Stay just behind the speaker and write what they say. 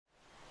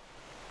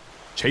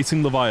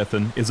Chasing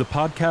Leviathan is a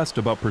podcast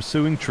about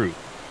pursuing truth,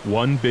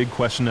 one big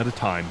question at a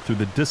time through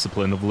the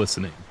discipline of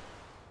listening.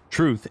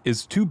 Truth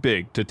is too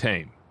big to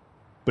tame,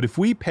 but if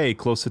we pay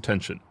close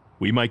attention,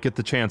 we might get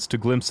the chance to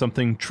glimpse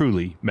something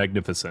truly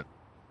magnificent.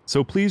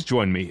 So please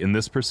join me in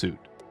this pursuit,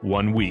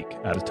 1 week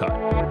at a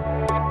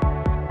time.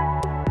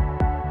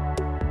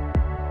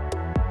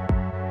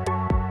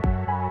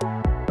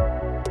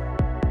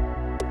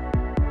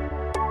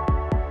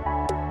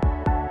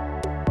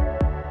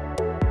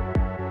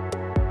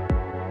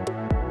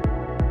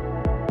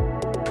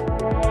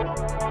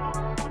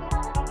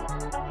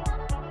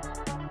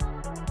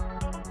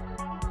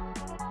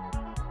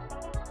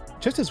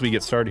 Just as we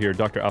get started here,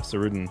 Dr.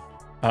 Afsarudin,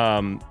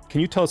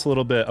 can you tell us a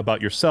little bit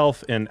about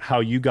yourself and how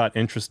you got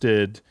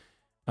interested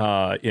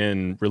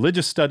in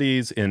religious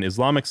studies, in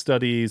Islamic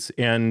studies,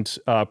 and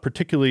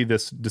particularly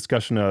this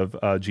discussion of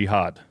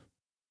jihad?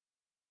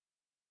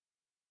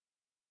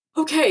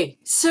 Okay,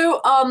 so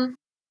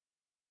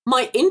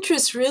my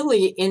interest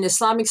really in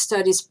Islamic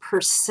studies per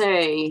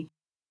se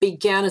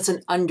began as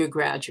an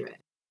undergraduate.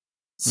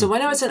 So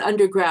when I was an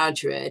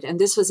undergraduate, and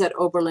this was at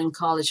Oberlin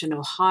College in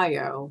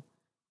Ohio,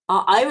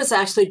 I was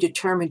actually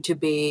determined to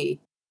be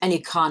an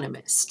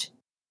economist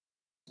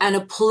and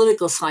a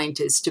political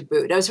scientist to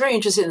boot. I was very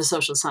interested in the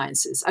social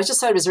sciences. I just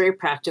thought it was very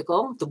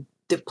practical.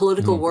 The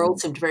political world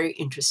seemed very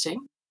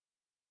interesting.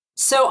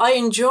 So I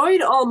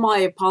enjoyed all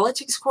my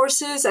politics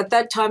courses. At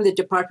that time, the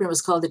department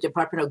was called the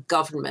Department of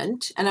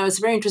Government, and I was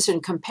very interested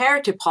in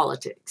comparative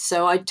politics.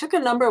 So I took a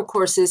number of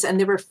courses, and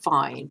they were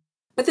fine.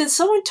 But then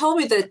someone told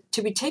me that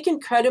to be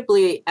taken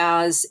credibly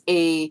as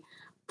a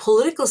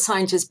political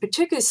scientist,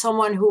 particularly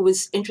someone who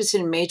was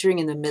interested in majoring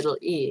in the Middle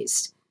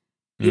East,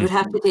 you would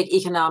have to take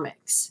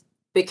economics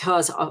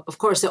because, of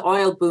course, the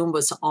oil boom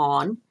was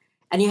on,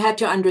 and you had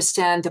to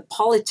understand the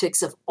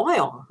politics of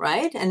oil,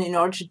 right? And in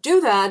order to do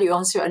that, you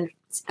also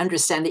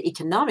understand the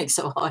economics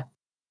of oil.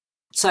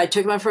 So I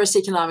took my first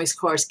economics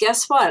course.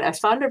 Guess what? I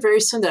found out very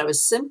soon that I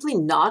was simply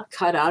not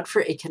cut out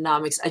for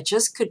economics. I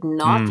just could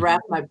not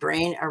wrap my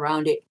brain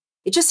around it.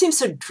 It just seemed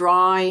so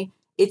dry.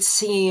 It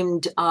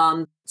seemed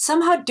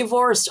somehow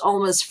divorced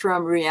almost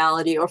from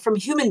reality or from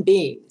human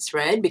beings,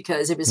 right?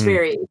 Because it was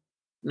very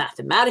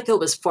mathematical,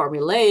 it was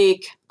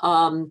formulaic.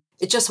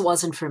 It just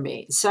wasn't for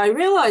me. So I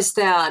realized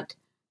that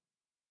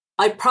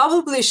I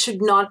probably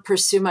should not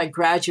pursue my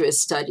graduate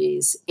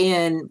studies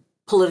in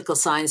political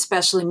science,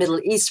 especially Middle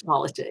East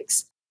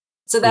politics.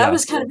 So that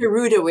was kind of a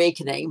rude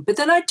awakening. But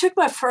then I took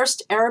my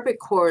first Arabic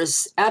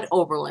course at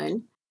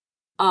Oberlin.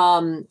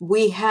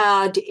 We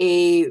had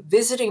a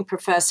visiting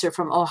professor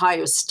from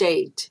Ohio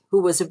State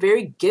who was a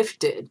very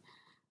gifted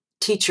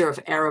teacher of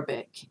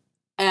Arabic.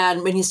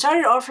 And when he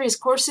started offering his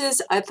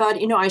courses, I thought,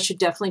 I should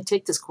definitely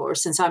take this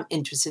course since I'm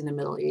interested in the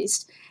Middle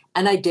East.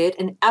 And I did,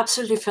 and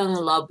absolutely fell in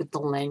love with the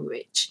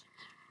language.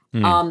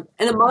 And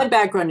my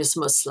background is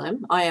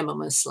Muslim. I am a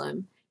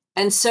Muslim.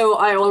 And so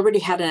I already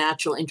had a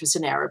natural interest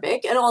in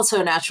Arabic and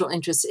also a natural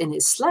interest in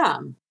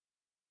Islam.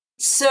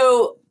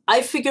 So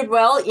I figured,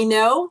 well,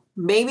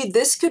 maybe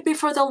this could be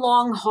for the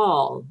long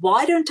haul.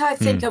 Why don't I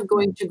think of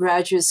going to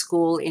graduate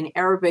school in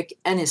Arabic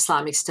and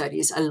Islamic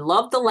studies? I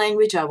love the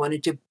language. I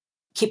wanted to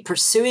keep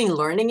pursuing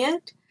learning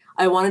it.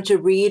 I wanted to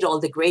read all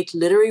the great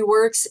literary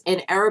works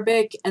in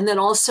Arabic and then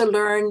also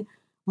learn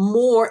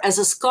more as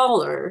a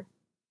scholar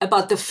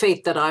about the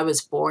faith that I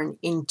was born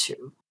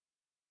into.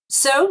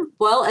 So,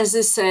 well, as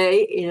they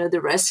say,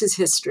 the rest is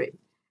history.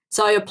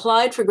 So I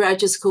applied for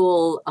graduate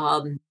school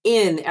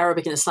in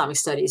Arabic and Islamic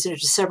studies into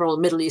several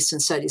Middle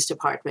Eastern studies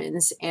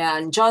departments.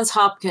 And Johns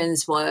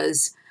Hopkins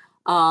was,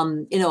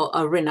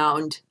 a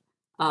renowned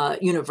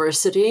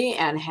university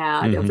and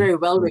had a very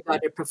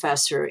well-regarded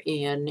professor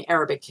in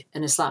Arabic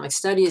and Islamic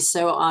studies.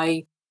 So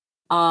I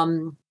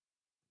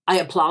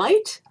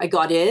applied. I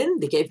got in.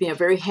 They gave me a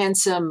very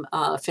handsome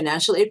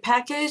financial aid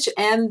package,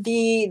 and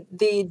the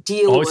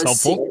deal Always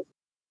was helpful.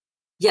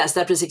 Yes,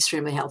 that was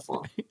extremely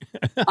helpful.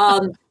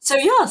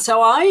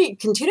 So I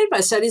continued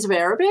my studies of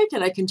Arabic,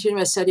 and I continued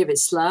my study of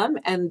Islam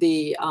and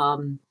the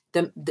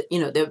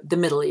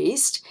Middle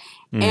East.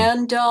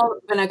 And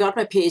when I got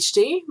my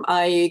PhD,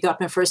 I got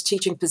my first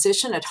teaching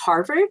position at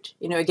Harvard.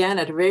 Again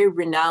at a very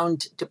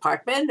renowned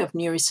department of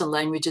Near Eastern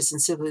languages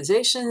and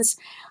civilizations.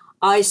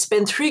 I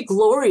spent 3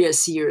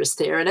 glorious years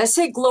there, and I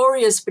say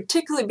glorious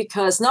particularly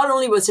because not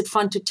only was it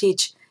fun to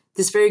teach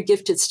these very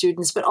gifted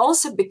students, but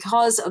also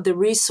because of the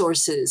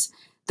resources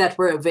that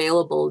were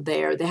available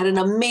there. They had an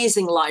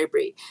amazing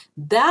library.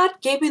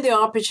 That gave me the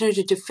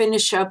opportunity to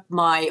finish up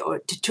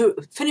to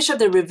finish up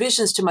the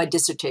revisions to my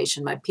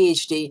dissertation, my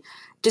PhD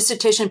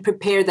dissertation,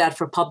 prepare that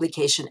for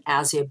publication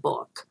as a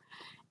book.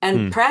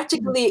 And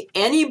practically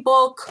any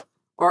book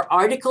or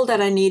article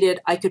that I needed,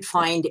 I could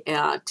find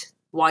at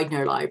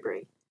Widener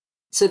Library.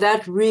 So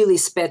that really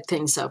sped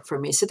things up for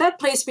me. So that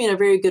placed me in a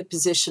very good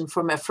position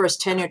for my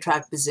first tenure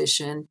track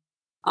position,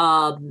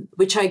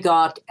 which I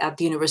got at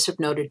the University of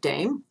Notre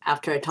Dame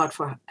after I taught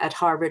at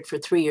Harvard for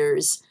 3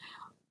 years.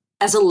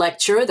 As a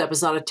lecturer, that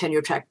was not a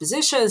tenure track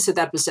position, so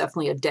that was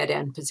definitely a dead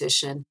end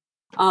position.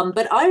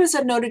 But I was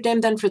at Notre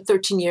Dame then for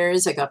 13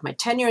 years. I got my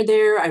tenure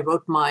there. I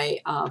wrote my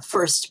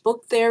first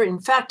book there. In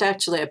fact,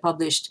 actually, I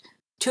published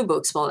 2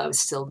 books while I was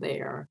still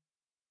there.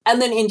 And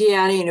then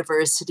Indiana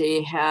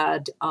University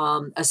had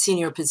a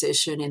senior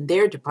position in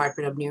their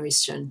Department of Near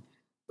Eastern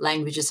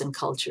Languages and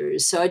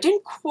Cultures. So I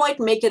didn't quite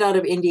make it out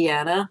of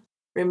Indiana,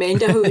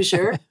 remained a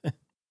Hoosier.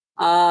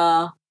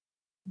 Uh,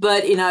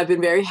 but, I've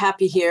been very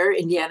happy here.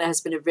 Indiana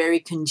has been a very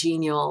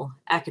congenial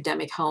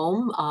academic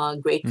home,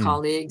 great Hmm.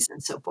 colleagues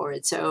and so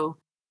forth. So,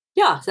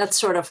 yeah, that's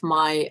sort of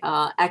my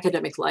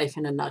academic life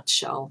in a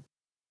nutshell.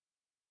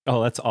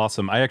 Oh, that's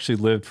awesome. I actually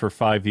lived for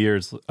 5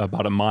 years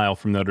about a mile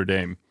from Notre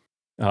Dame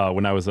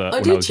when I was Oh, when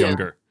I did was you?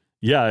 younger.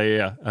 Yeah,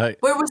 yeah, yeah.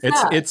 Where was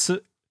It's that? it's.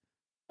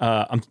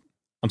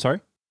 I'm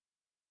sorry.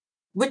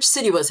 Which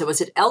city was it? Was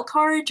it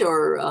Elkhart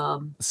or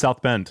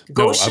South Bend.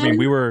 No, I mean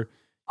we Goshen? were.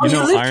 Oh, you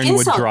lived in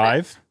Ironwood South Bend.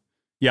 Drive.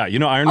 Yeah,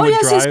 Oh, Ironwood yes,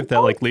 yes, of Drive that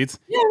course. like leads.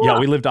 Yeah, Yeah, yeah,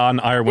 we lived on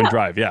Ironwood yeah.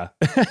 Drive. Yeah.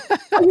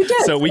 Oh, you did.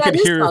 So So we that could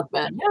is hear. South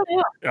Bend. Yeah,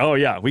 yeah. Oh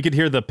yeah, we could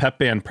hear the pep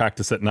band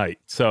practice at night.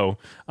 So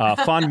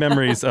fond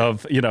memories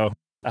of people.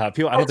 I don't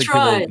That's think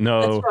people right. That's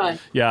know. right.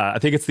 Yeah, I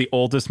think it's the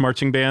oldest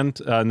marching band,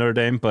 Notre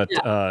Dame. But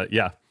Yeah.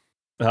 yeah.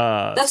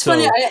 That's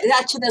funny. So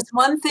Actually, that's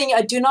one thing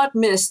I do not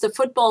miss the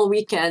football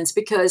weekends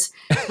because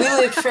we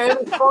lived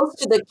fairly close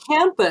to the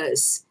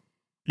campus.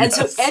 And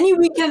so yes, any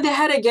weekend they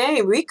had a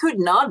game, we could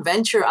not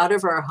venture out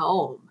of our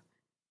home.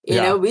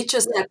 yeah, We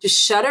just have to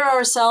shutter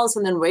ourselves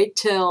and then wait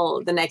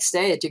till the next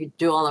day to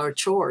do all our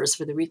chores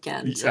for the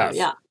weekend. So, yes.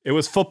 yeah, It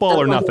was football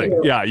that's or one thing.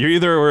 nothing. Yeah, you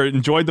either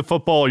enjoyed the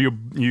football or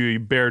you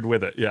bared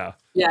with it. Yeah,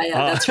 Yeah,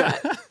 yeah, uh, that's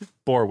right.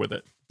 bore with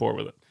it. Bore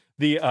with it.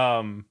 The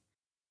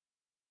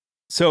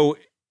So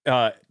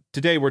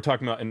today we're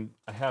talking about, and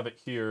I have it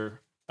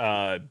here,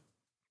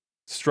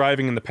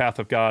 striving in the path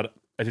of God.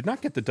 I did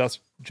not get the dust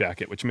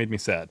jacket, which made me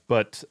sad,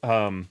 but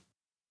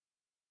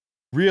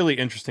really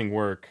interesting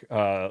work.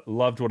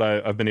 Loved what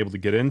I've been able to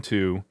get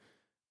into.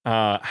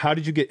 How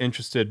did you get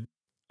interested,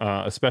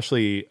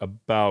 especially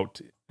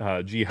about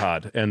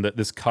jihad and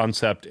this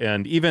concept?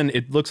 And even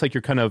it looks like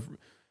you're kind of,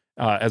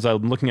 as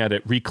I'm looking at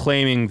it,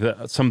 reclaiming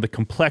some of the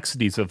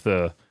complexities of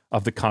the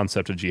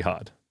concept of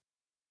jihad.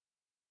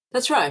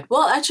 That's right.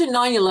 Well, actually,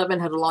 9/11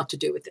 had a lot to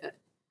do with it.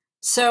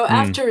 So Mm,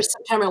 after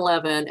September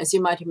 11, as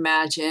you might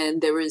imagine,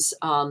 there was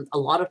a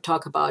lot of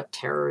talk about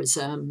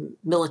terrorism,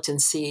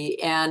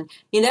 militancy, and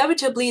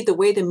inevitably, the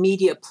way the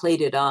media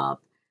played it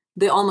up,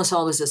 they almost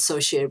always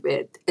associated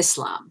with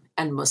Islam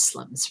and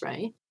Muslims,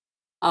 right?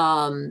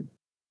 Um,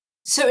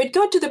 so it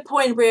got to the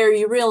point where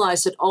you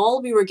realize that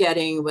all we were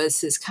getting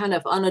was this kind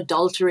of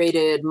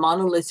unadulterated,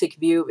 monolithic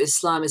view of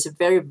Islam as a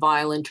very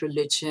violent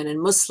religion. And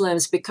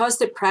Muslims, because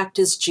they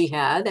practice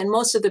jihad, and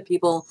most of the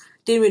people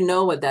didn't even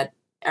know what that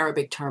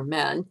Arabic term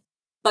meant,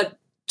 but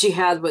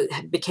jihad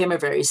became a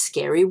very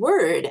scary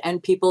word,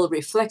 and people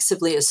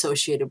reflexively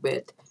associated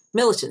with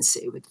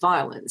militancy, with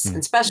violence, and mm,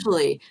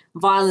 especially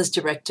violence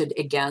directed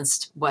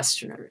against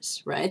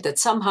Westerners, right? That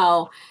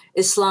somehow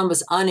Islam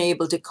was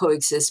unable to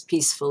coexist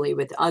peacefully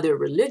with other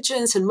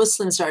religions, and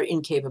Muslims are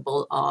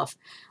incapable of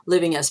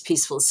living as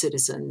peaceful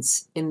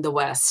citizens in the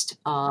West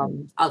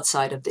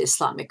outside of the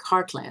Islamic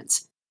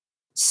heartlands.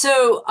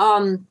 So,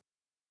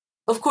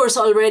 of course,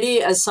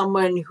 already as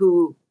someone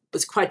who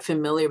was quite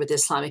familiar with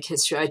Islamic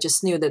history, I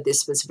just knew that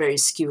this was a very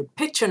skewed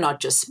picture, not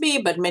just me,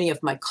 but many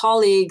of my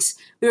colleagues.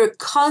 We were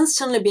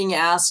constantly being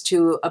asked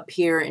to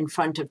appear in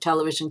front of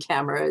television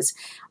cameras.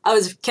 I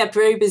was kept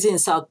very busy in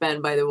South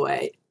Bend, by the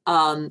way.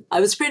 I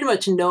was pretty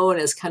much known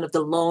as kind of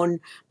the lone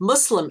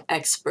Muslim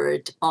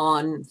expert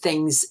on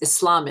things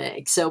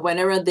Islamic. So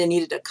whenever they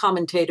needed a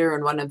commentator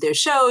on one of their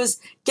shows,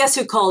 guess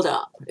who called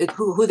up?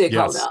 Who they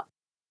called yes, up?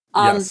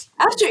 yes.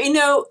 After,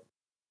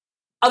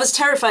 I was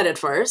terrified at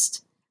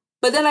first,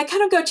 but then I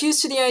kind of got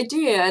used to the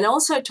idea. And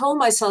also, I told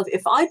myself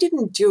if I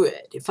didn't do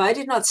it, if I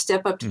did not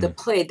step up to the Mm,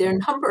 plate, there are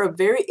a number of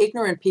very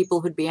ignorant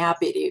people who'd be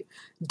happy to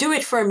do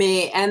it for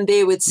me. And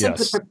they would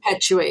simply yes.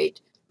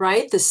 perpetuate,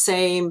 right, the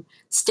same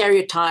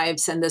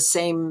stereotypes and the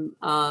same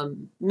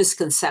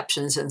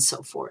misconceptions and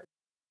so forth.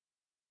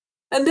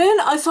 And then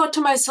I thought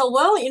to myself,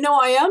 well,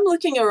 I am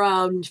looking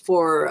around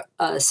for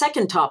a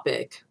second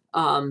topic, a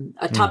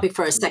Mm, topic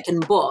for a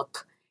second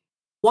book.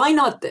 Why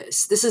not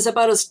this? This is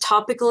about as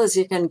topical as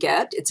you can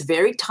get. It's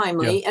very yeah.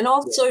 timely, and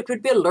also it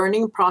would be a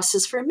learning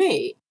process for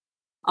me.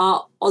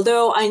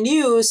 Although I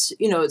knew,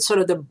 sort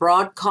of the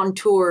broad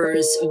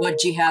contours of what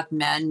jihad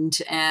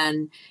meant,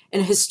 and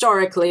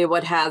historically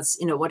what has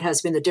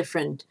been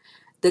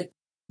the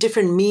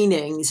different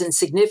meanings and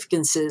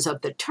significances of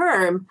the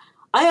term,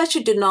 I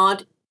actually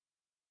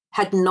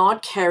had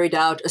not carried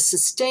out a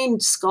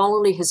sustained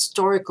scholarly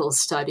historical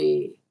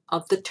study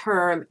of the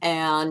term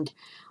and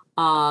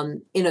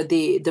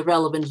the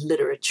relevant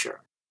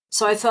literature.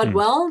 So I thought, Mm,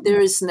 well, there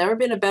has never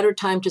been a better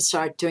time to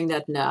start doing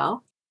that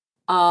now.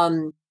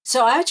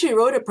 So I actually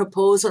wrote a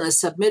proposal and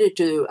submitted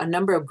to a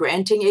number of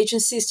granting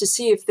agencies to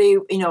see if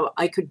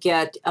I could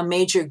get a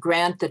major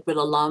grant that would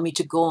allow me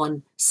to go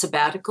on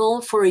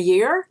sabbatical for a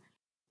year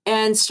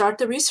and start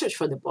the research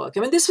for the book. I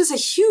mean, this was a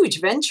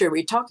huge venture.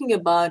 We're talking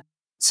about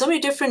so many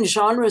different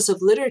genres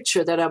of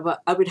literature that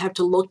I would have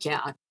to look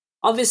at.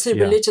 Obviously,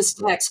 Yeah. religious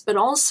texts, but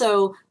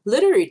also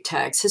literary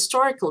texts,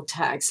 historical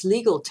texts,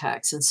 legal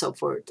texts, and so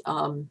forth.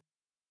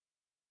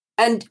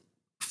 And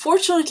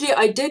fortunately,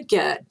 I did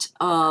get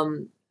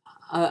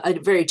a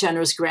very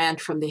generous grant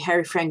from the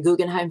Harry Frank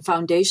Guggenheim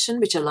Foundation,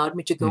 which allowed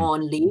me to go Hmm.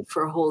 on leave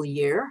for a whole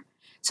year.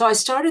 So I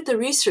started the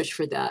research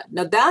for that.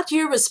 Now, that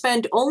year was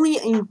spent only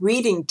in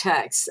reading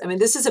texts. I mean,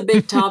 this is a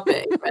big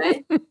topic,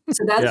 right?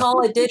 So that's Yeah.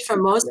 all I did for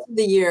most of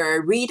the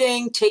year,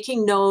 reading,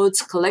 taking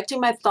notes, collecting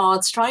my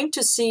thoughts, trying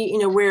to see,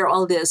 where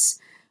all this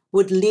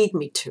would lead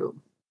me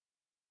to.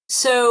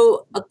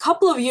 So a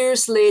couple of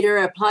years later,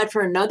 I applied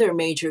for another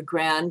major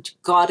grant,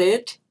 got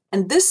it.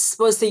 And this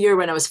was the year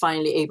when I was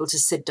finally able to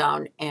sit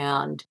down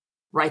and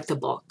write the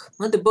book.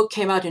 Well, the book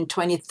came out in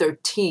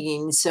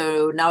 2013.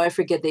 So now I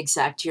forget the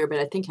exact year, but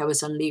I think I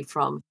was on leave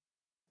from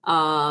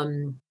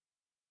um,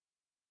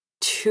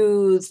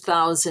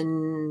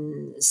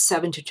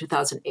 2007 to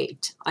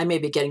 2008. I may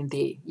be getting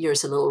the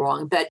years a little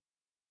wrong. But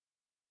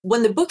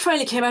when the book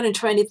finally came out in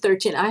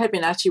 2013, I had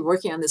been actually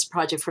working on this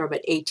project for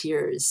about 8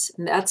 years.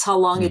 And that's how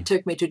long Hmm. it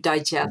took me to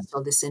digest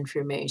all this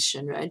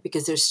information, right?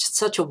 Because there's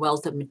such a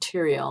wealth of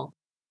material.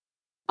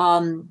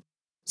 Um,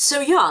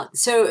 so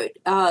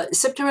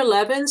September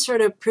 11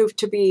 sort of proved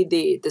to be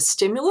the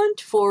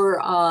stimulant for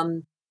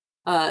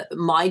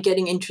my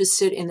getting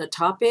interested in the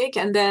topic,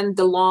 and then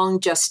the long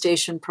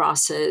gestation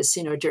process,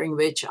 during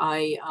which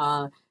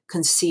I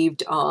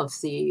conceived of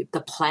the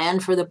plan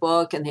for the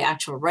book and the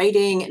actual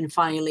writing, and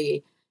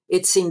finally,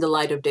 it seen the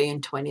light of day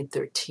in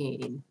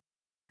 2013.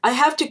 I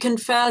have to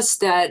confess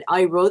that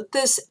I wrote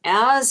this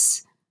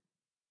as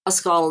a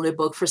scholarly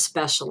book for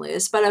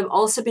specialists, but I've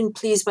also been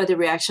pleased by the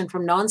reaction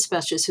from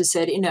non-specialists who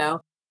said,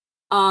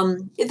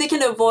 if they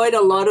can avoid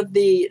a lot of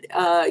the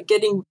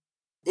getting,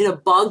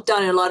 bogged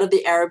down in a lot of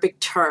the Arabic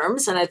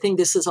terms, and I think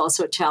this is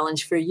also a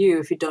challenge for you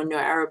if you don't know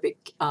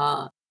Arabic,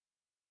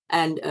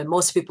 and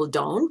most people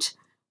don't,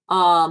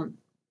 um,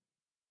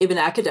 even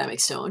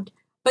academics don't.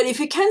 But if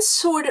you can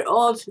sort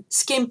of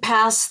skim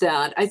past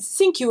that, I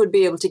think you would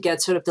be able to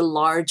get sort of the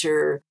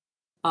larger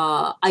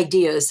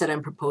ideas that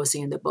I'm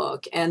proposing in the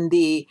book. And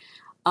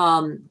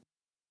um,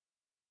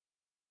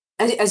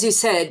 as you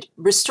said,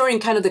 restoring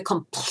kind of the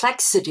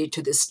complexity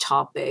to this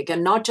topic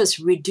and not just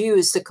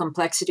reduce the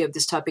complexity of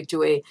this topic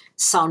to a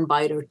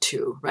soundbite or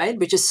two, right?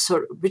 Which is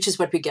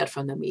what we get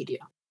from the media.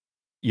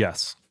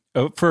 Yes.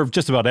 For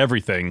just about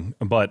everything,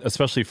 but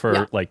especially Yeah,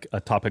 for like a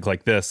topic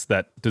like this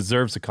that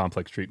deserves a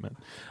complex treatment.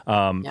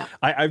 yeah.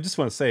 I just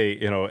want to say,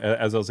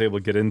 as I was able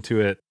to get into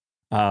it,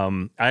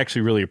 I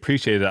actually really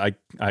appreciate it.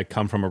 I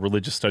come from a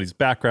religious studies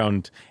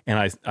background,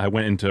 and I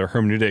went into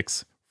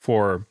hermeneutics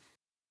for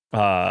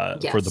the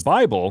Yes.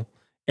 Bible,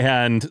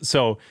 and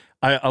so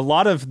a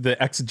lot of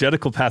the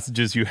exegetical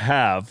passages you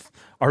have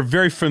are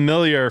very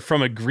familiar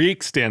from a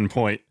Greek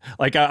standpoint.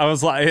 Like I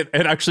was like,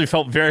 it actually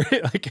felt very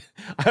like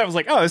I was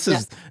like, oh, this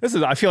Yeah. is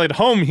I feel at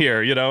home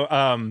here,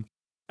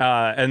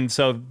 and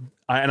so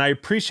I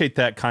appreciate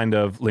that kind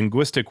of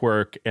linguistic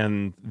work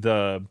and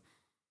the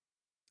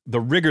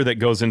rigor that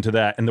goes into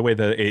that and the way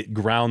that it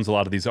grounds a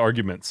lot of these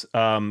arguments.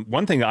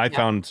 One thing that I Yeah.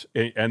 found,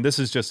 and this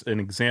is just an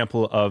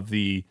example of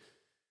the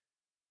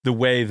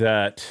way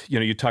that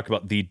you talk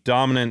about the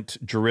dominant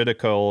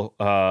juridical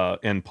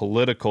and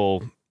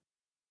political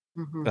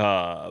Hmm.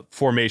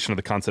 formation of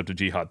the concept of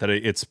jihad, that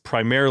it's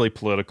primarily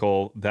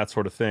political, that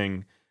sort of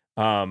thing.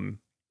 um,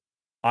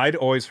 I'd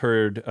always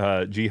heard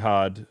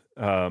jihad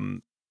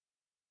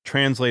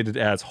translated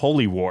as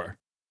holy war,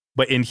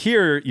 but in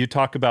here you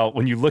talk about,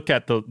 when you look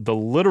at the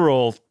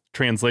literal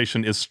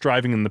translation, is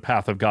striving in the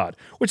path of God,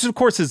 which of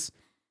course is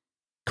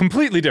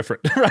completely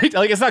different, right?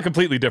 Like, it's not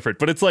completely different,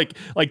 but it's like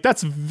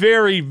that's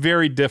very,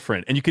 very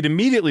different. And you could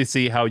immediately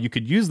see how you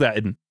could use that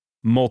in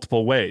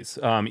multiple ways.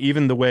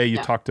 Even the way you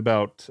Yeah. talked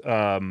about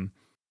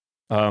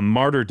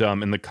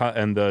martyrdom, and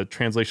the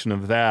translation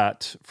of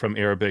that from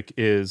Arabic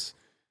is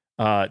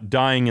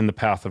dying in the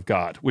path of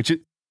God, which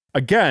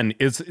again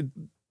is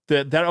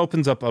that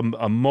opens up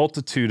a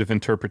multitude of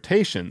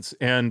interpretations.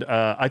 And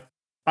I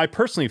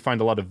personally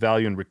find a lot of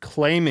value in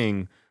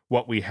reclaiming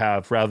what we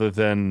have rather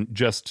than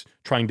just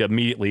trying to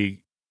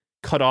immediately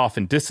cut off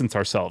and distance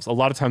ourselves. A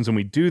lot of times when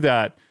we do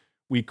that,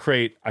 we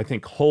create, I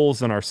think,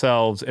 holes in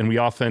ourselves, and we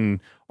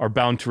often are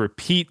bound to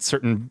repeat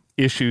certain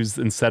issues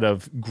instead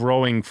of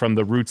growing from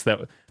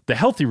the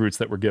healthy roots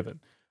that we're given.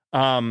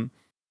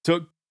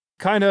 So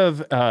kind of,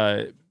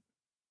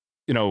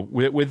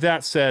 with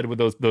that said, with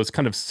those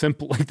kind of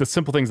simple, like the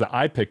simple things that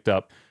I picked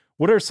up,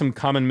 what are some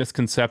common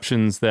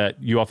misconceptions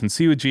that you often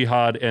see with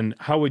jihad, and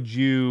how would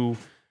you,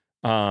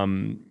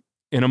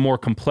 in a more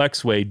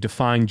complex way,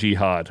 define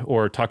jihad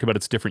or talk about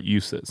its different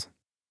uses?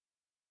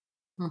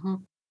 Hmm.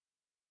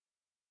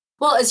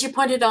 Well, as you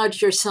pointed out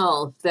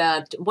yourself,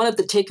 that one of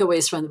the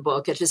takeaways from the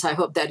book, at least I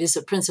hope that is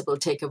a principal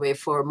takeaway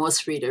for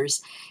most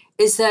readers,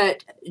 is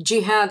that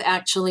jihad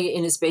actually,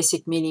 in its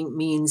basic meaning,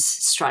 means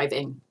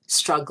striving,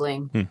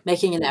 struggling, Hmm.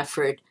 making an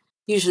effort,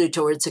 usually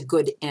towards a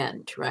good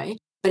end, right?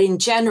 But in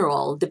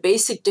general, the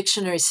basic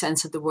dictionary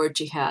sense of the word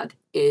jihad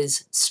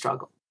is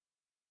struggle.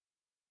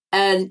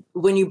 And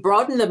when you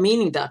broaden the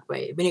meaning that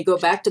way, when you go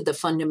back to the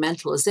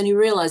fundamentals, then you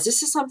realize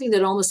this is something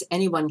that almost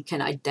anyone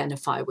can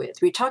identify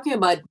with. We're talking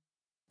about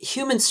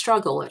human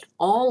struggle at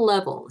all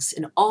levels,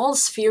 in all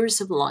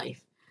spheres of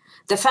life.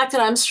 The fact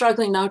that I'm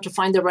struggling now to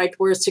find the right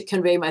words to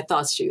convey my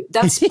thoughts to you,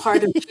 that's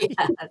part of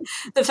jihad.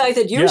 The fact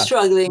that you're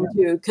struggling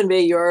to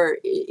convey your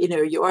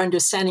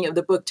understanding of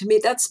the book, to me,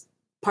 that's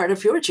part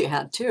of your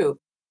jihad too.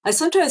 I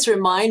sometimes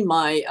remind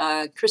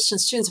my Christian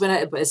students, when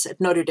I was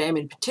at Notre Dame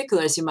in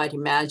particular, as you might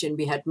imagine,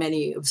 we had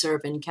many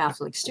observant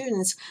Catholic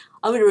students.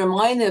 I would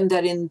remind them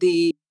that in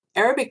the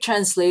Arabic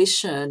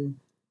translation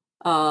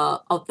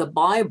of the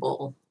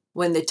Bible,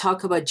 when they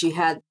talk about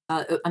jihad,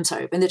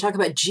 when they talk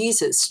about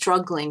Jesus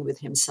struggling with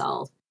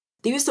himself,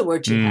 they use the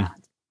word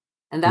jihad.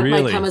 And that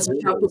might come as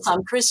a shock to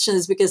some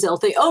Christians because they'll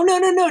think, oh,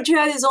 no,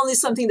 jihad is only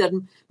something that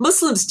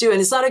Muslims do and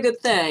it's not a good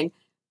thing.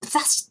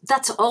 But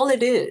that's all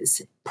it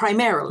is,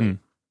 primarily.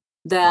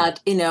 That,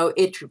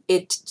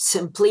 it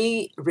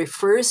simply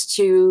refers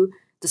to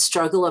the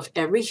struggle of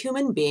every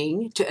human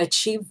being to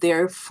achieve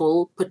their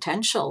full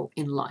potential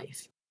in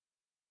life.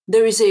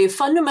 There is a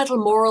fundamental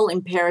moral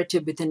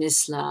imperative within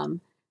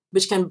Islam,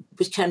 which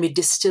can be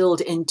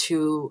distilled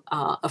into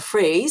a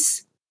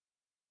phrase,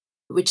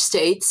 which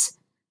states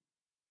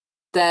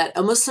that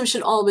a Muslim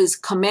should always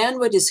command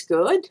what is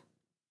good,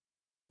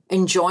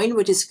 enjoin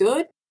what is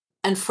good,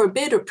 and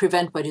forbid or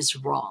prevent what is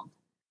wrong.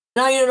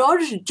 Now, in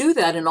order to do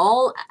that in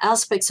all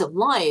aspects of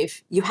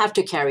life, you have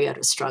to carry out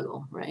a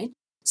struggle, right?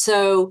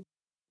 So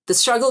the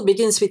struggle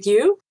begins with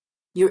you,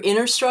 your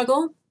inner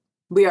struggle.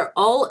 We are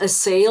all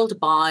assailed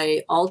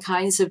by all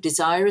kinds of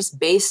desires,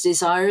 base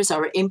desires,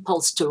 our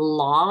impulse to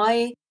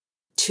lie,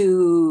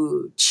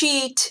 to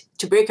cheat,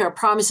 to break our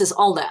promises,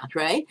 all that,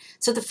 right?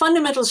 So the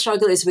fundamental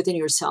struggle is within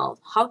yourself.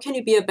 How can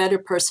you be a better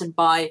person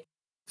by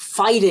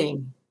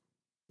fighting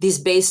these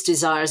base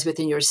desires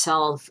within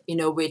yourself,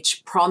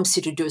 which prompts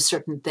you to do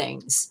certain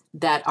things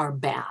that are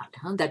bad,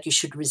 that you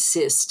should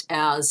resist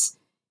as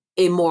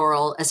a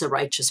moral, as a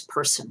righteous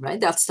person, right?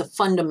 That's the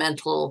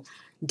fundamental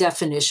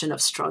definition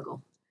of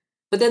struggle.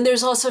 But then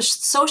there's also a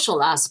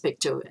social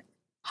aspect to it.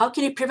 How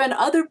can you prevent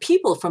other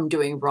people from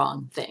doing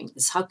wrong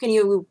things? How can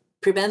you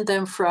prevent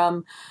them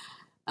from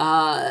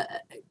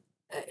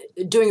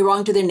doing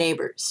wrong to their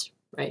neighbors,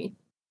 right?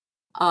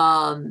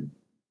 A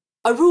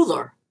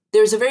ruler.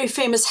 There's a very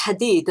famous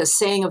hadith, a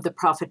saying of the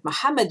Prophet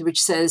Muhammad,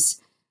 which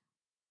says,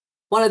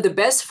 one of the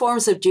best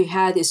forms of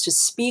jihad is to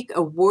speak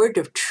a word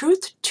of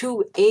truth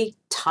to a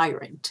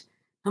tyrant.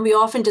 And we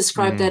often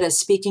describe that as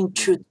speaking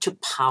truth to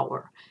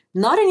power.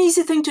 Not an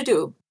easy thing to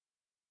do.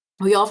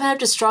 We often have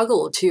to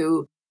struggle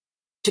to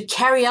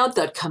carry out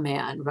that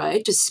command,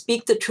 right? To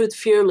speak the truth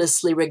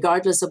fearlessly,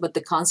 regardless of what the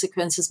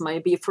consequences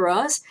might be for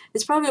us.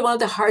 It's probably one of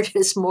the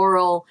hardest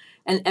moral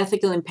and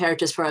ethical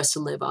imperatives for us to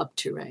live up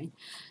to, right?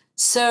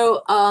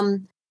 So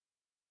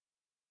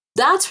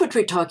that's what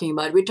we're talking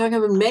about. We're talking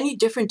about many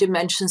different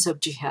dimensions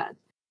of jihad.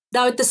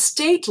 Now, at the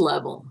state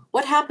level,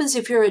 what happens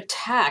if you're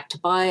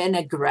attacked by an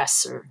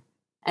aggressor,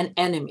 an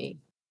enemy,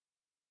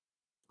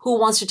 who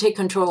wants to take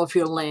control of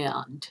your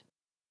land,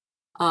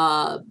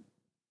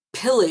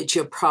 pillage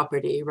your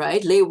property,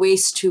 right? Lay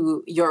waste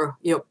to your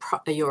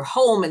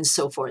home and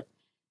so forth?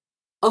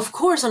 Of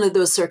course, under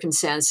those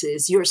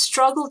circumstances, your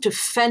struggle to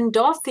fend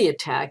off the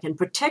attack and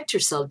protect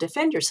yourself,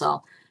 defend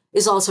yourself,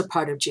 is also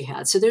part of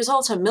jihad. So there's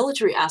also a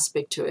military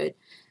aspect to it,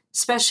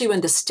 especially when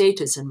the state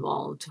is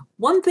involved.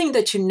 One thing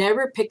that you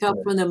never pick up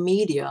from the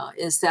media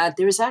is that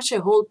there's actually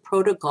a whole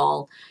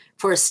protocol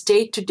for a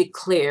state to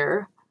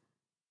declare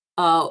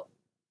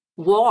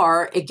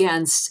war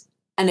against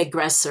an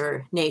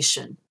aggressor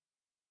nation.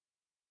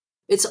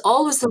 It's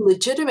always the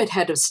legitimate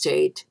head of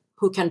state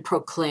who can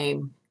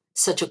proclaim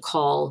such a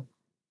call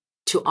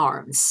to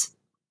arms.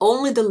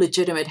 Only the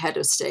legitimate head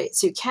of state.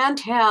 So you can't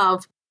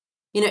have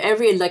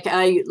like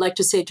I like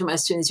to say to my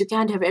students, you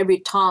can't have every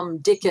Tom,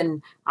 Dick,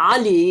 and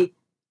Ali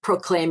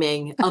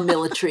proclaiming a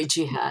military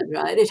jihad,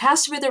 right? It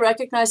has to be the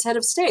recognized head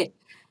of state.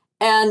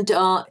 And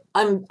I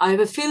have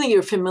a feeling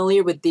you're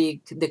familiar with the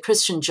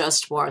Christian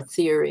just war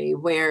theory,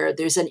 where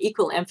there's an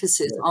equal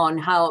emphasis on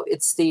how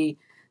it's the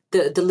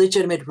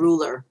legitimate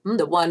ruler,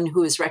 the one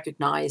who is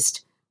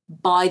recognized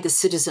by the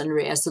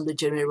citizenry as the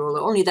legitimate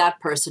ruler. Only that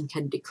person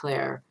can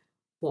declare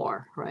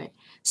war, right?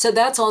 So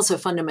that's also a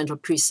fundamental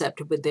precept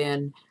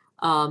within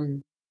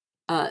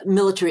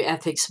military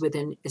ethics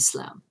within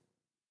Islam.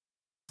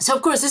 So,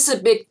 of course, this is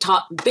a big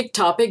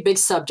topic, big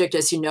subject,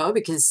 as you know,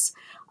 because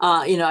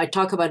I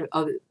talk about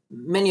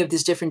many of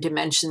these different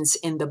dimensions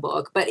in the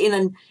book. But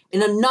in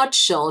a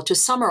nutshell, to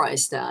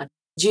summarize that,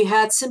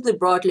 jihad, simply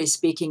broadly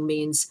speaking,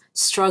 means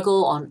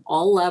struggle on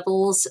all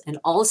levels and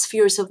all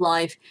spheres of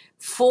life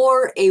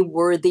for a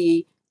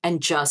worthy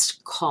and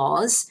just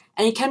cause.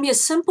 And it can be as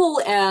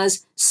simple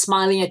as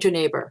smiling at your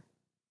neighbor.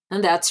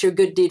 And that's your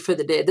good deed for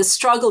the day. The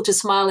struggle to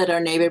smile at our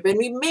neighbor, when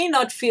we may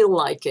not feel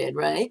like it,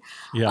 right?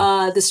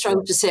 Yeah. The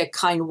struggle to say a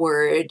kind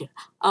word.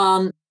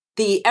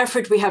 The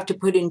effort we have to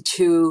put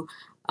into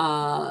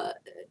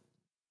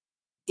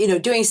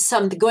doing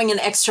something, going an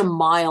extra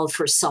mile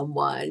for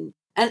someone,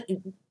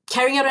 and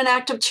carrying out an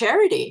act of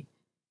charity,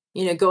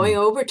 going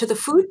over to the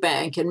food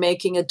bank and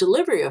making a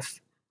delivery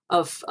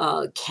of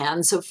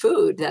cans of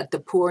food that the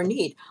poor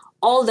need.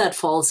 All that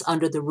falls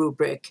under the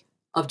rubric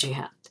of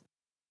jihad.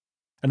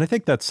 And I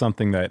think that's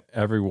something that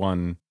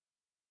everyone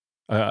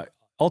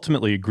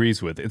ultimately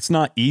agrees with. It's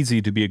not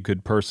easy to be a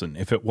good person.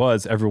 If it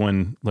was,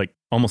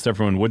 almost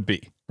everyone would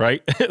be,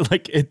 right?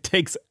 Like it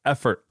takes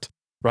effort,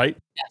 right?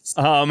 Yes.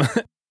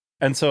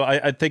 And so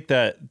I think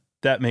that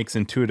makes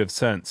intuitive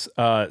sense.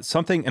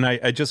 And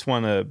I just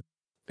want to,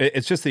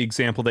 it's just the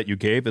example that you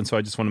gave. And so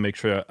I just want to make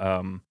sure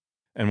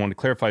and want to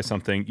clarify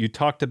something. You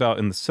talked about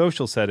in the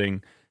social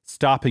setting,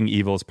 stopping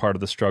evil as part of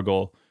the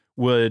struggle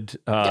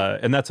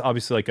and that's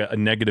obviously like a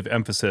negative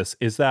emphasis.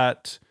 Is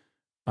that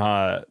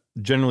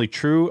generally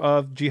true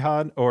of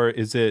jihad, or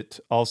is it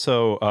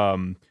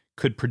also,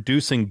 could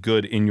producing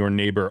good in your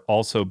neighbor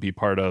also be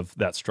part of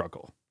that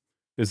struggle?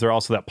 Is there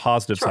also that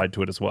positive side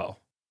to it as well?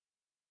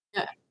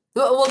 Yeah.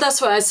 Well,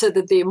 that's why I said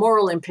that the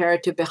moral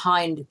imperative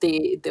behind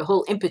the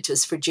whole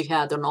impetus for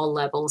jihad on all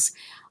levels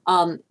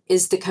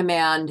is the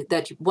command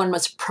that one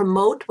must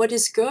promote what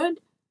is good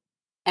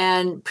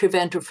and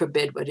prevent or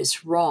forbid what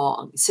is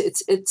wrong. So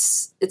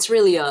it's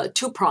really a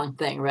two-pronged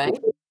thing, right?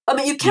 I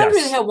mean, you can't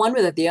really have one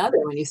without the other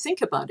when you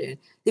think about it.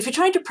 If you're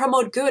trying to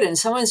promote good and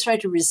someone's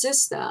trying to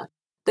resist that,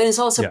 then it's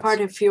also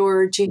part of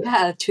your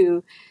jihad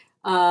to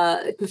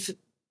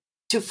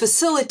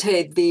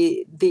facilitate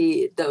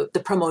the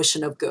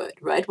promotion of good,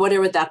 right?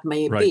 Whatever that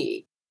may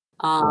be.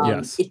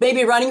 It may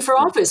be running for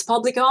office,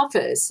 public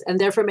office,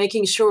 and therefore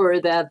making sure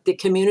that the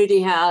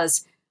community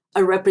has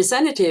a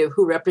representative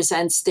who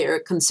represents their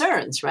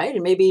concerns, right?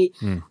 And maybe,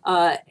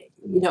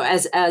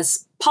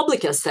 as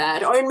public as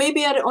that, or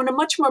maybe on a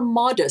much more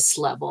modest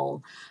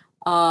level,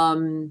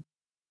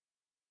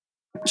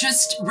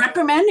 just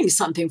reprimanding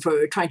something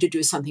for trying to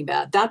do something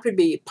bad. That would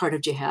be part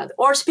of jihad.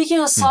 Or speaking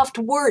a soft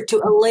word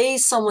to allay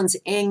someone's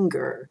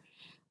anger.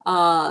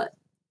 There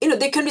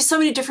can be so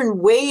many different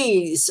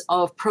ways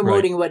of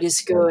promoting what is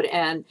good.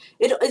 And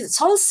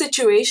it's all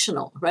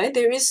situational, right?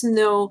 There is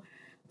no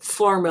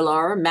formula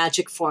or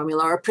magic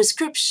formula or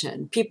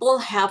prescription. People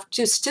have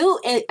to still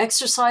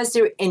exercise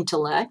their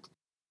intellect,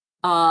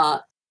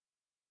 and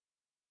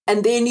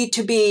they need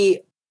to be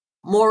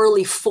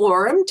morally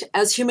formed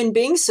as human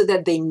beings so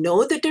that they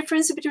know the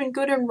difference between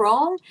good and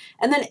wrong,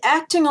 and then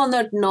acting on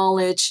that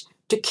knowledge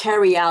to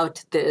carry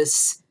out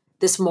this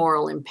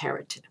moral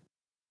imperative.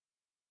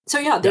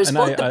 So there's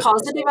both the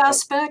positive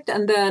aspect,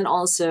 and then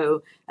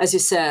also, as you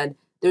said,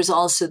 there's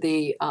also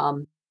the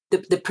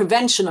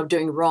prevention of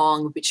doing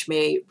wrong, which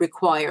may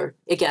require,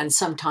 again,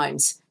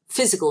 sometimes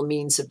physical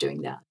means of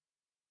doing that.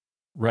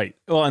 Right.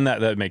 Well, and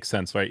that makes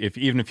sense, right?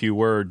 Even if you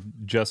were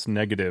just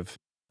negative,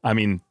 I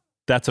mean,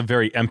 that's a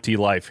very empty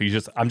life.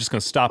 I'm just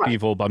going to stop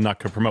evil, but I'm not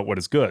going to promote what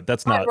is good.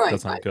 That's not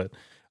good.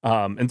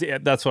 And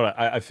that's what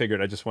I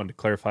figured. I just wanted to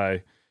clarify.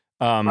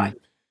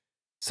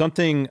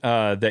 Something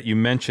that you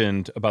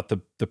mentioned about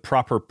the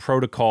proper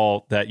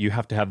protocol that you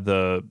have to have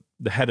the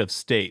head of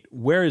state.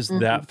 Where is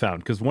that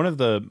found? Because one of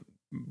the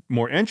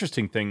more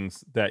interesting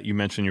things that you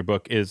mentioned in your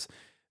book is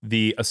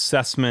the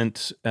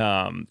assessment,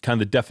 kind of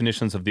the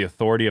definitions of the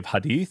authority of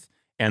hadith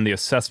and the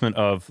assessment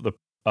of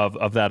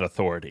that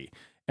authority.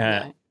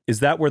 Is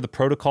that where the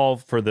protocol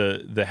for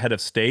the head of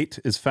state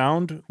is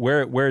found?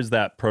 Where is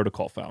that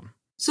protocol found?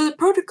 So the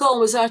protocol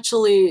was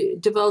actually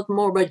developed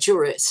more by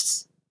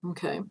jurists.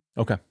 Okay.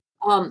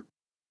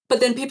 But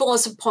then people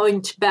also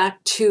point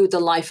back to the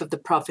life of the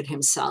Prophet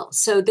himself.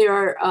 So there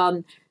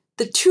are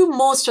the two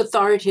most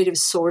authoritative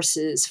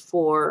sources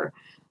for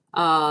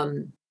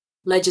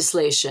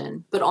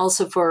legislation, but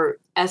also for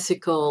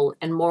ethical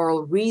and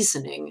moral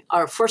reasoning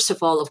are, first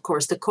of all, of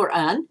course, the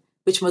Quran,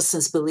 which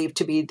Muslims believe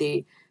to be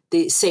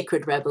the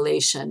sacred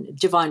revelation,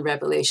 divine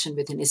revelation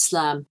within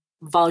Islam,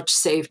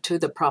 vouchsafed to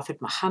the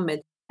Prophet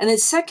Muhammad. And then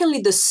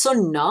secondly, the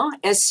Sunnah,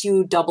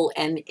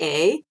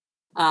 Sunna,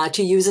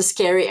 to use a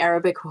scary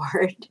Arabic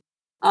word,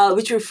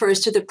 which refers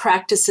to the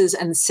practices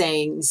and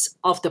sayings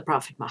of the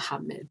Prophet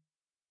Muhammad.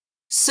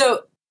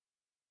 So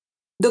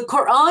the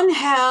Quran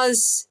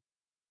has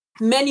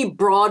many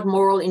broad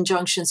moral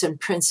injunctions and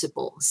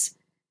principles.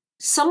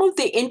 Some of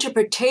the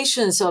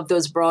interpretations of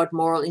those broad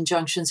moral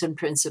injunctions and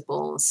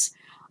principles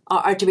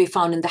are to be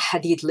found in the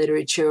Hadith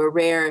literature,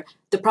 where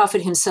the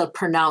Prophet himself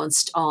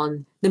pronounced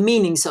on the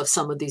meanings of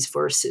some of these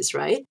verses,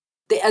 right?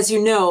 As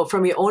you know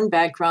from your own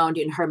background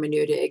in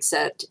hermeneutics,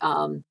 that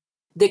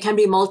there can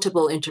be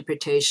multiple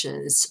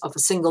interpretations of a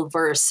single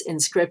verse in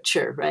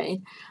scripture,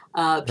 right?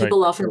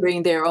 People often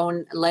bring their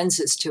own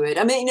lenses to it.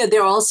 I mean,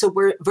 there are also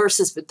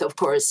verses with, of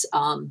course,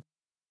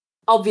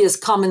 obvious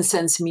common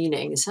sense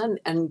meanings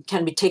and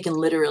can be taken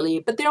literally,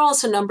 but there are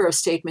also a number of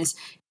statements.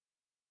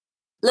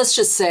 Let's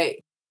just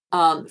say,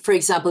 for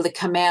example, the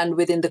command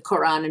within the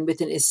Quran and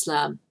within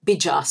Islam, be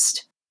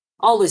just.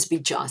 Always be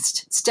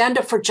just. Stand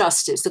up for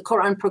justice. The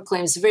Quran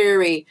proclaims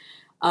very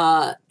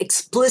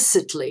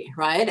explicitly,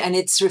 right? And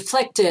it's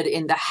reflected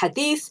in the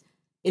hadith,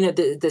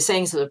 the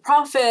sayings of the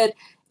Prophet.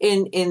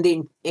 in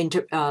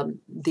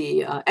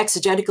the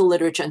exegetical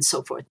literature and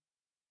so forth.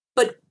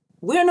 But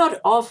we're not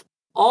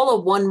all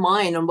of one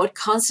mind on what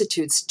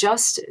constitutes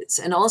justice.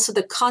 And also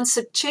the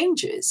concept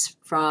changes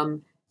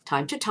from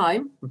time to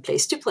time, from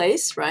place to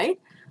place, right?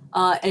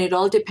 And it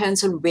all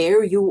depends on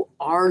where you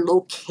are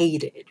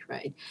located,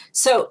 right?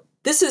 So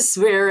this is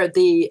where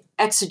the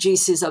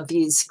exegesis of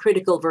these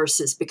critical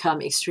verses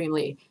become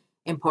extremely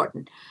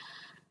important.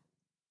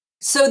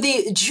 So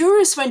the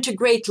jurists went to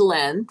great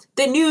length.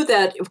 They knew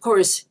that, of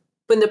course,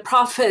 when the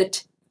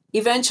prophet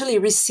eventually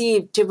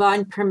received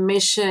divine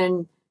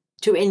permission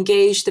to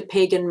engage the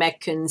pagan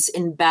Meccans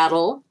in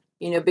battle,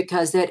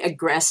 because they had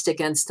aggressed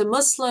against the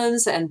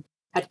Muslims and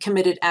had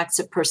committed acts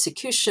of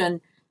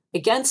persecution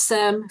against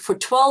them. For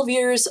 12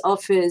 years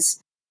of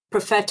his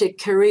prophetic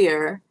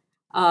career,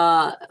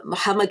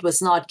 Muhammad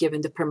was not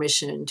given the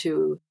permission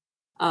to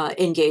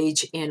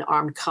engage in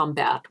armed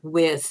combat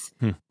with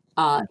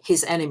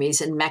his enemies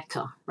in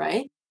Mecca,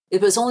 right?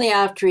 It was only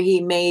after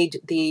he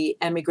made the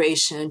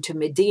emigration to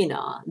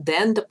Medina,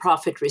 then the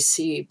prophet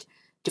received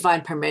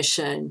divine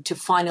permission to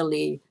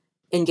finally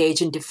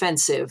engage in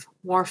defensive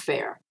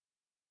warfare.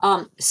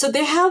 So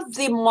they have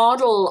the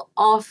model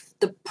of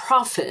the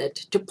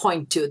prophet to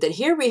point to, that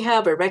here we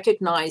have a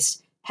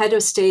recognized head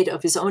of state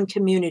of his own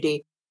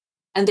community,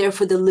 and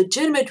therefore the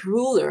legitimate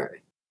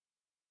ruler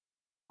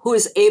who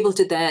is able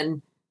to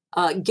then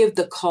give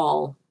the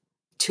call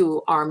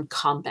to armed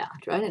combat,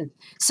 right? And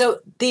so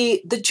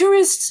the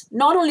jurists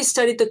not only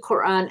studied the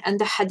Quran and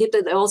the Hadith,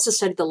 but they also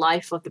studied the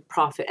life of the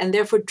prophet, and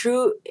therefore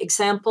drew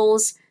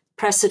examples,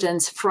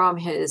 precedents from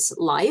his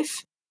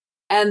life,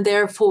 and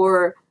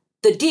therefore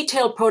the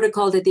detailed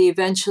protocol that they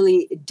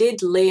eventually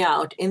did lay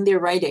out in their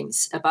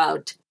writings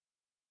about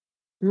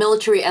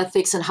military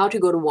ethics and how to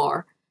go to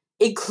war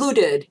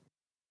included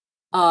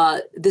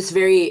this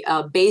very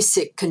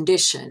basic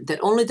condition that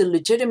only the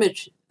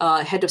legitimate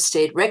head of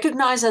state,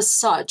 recognized as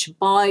such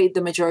by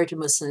the majority of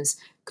Muslims,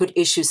 could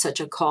issue such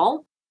a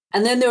call.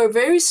 And then there were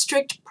very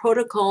strict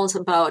protocols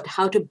about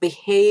how to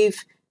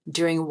behave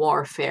during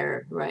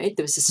warfare, right?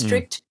 There was a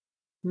strict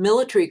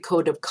military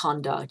code of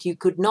conduct. You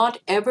could not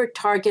ever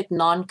target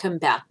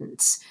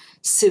non-combatants.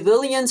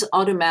 Civilians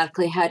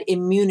automatically had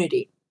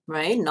immunity,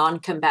 right?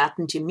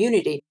 Non-combatant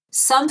immunity,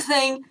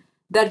 something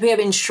that we have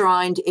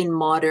enshrined in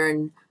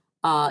modern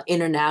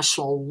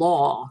international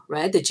law,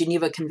 right? The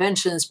Geneva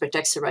Conventions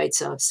protects the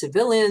rights of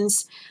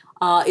civilians.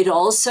 It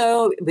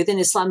also, within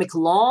Islamic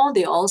law,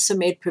 they also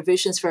made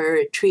provisions for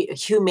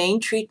humane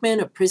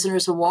treatment of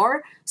prisoners of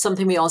war,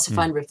 something we also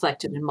find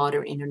reflected in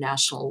modern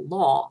international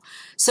law.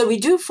 So we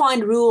do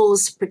find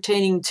rules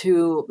pertaining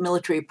to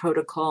military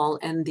protocol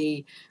and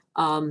the,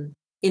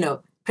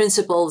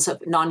 principles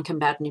of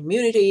non-combatant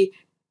immunity,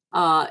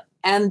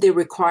 and the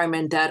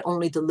requirement that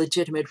only the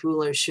legitimate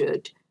ruler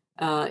should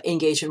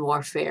engage in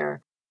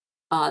warfare.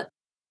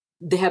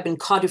 They have been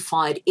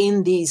codified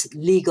in these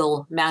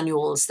legal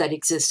manuals that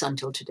exist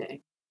until today.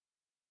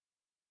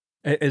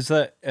 Is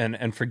that,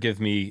 and forgive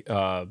me,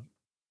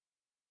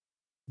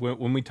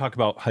 when we talk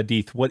about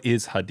hadith, what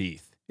is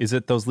hadith? Is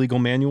it those legal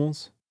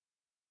manuals?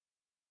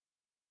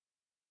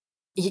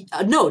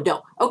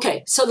 No.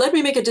 Okay, so let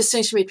me make a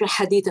distinction between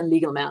hadith and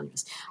legal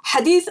manuals.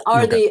 Hadith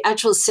are the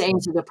actual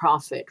sayings of the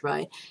prophet,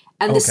 right?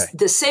 And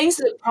the sayings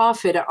of the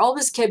prophet are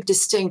always kept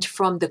distinct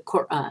from the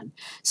Quran.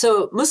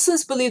 So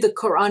Muslims believe the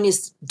Quran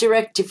is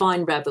direct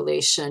divine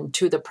revelation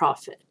to the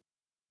prophet.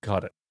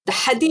 Got it. The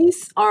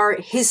hadith are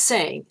his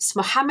sayings,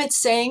 Muhammad's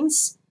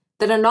sayings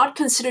that are not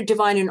considered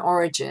divine in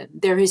origin.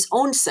 They're his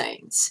own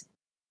sayings.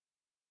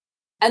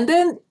 And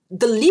then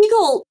the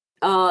legal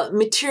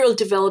material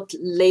developed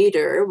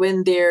later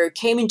when there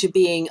came into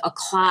being a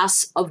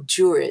class of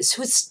jurists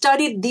who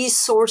studied these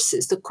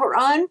sources, the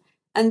Quran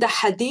and the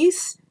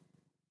hadith.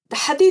 The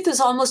hadith is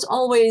almost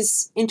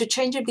always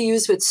interchangeably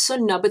used with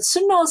sunnah, but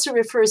sunnah also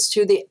refers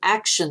to the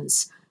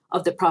actions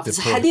of the prophets.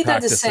 The hadith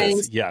are the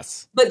sayings,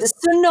 yes. But the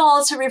sunnah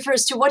also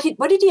refers to what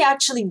did he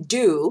actually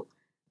do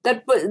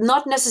that was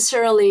not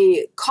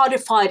necessarily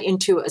codified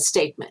into a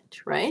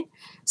statement, right?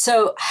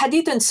 So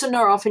hadith and sunnah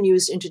are often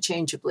used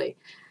interchangeably.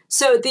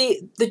 So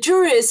the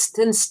jurists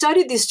then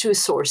studied these two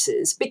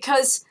sources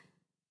because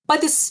by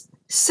the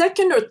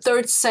 2nd or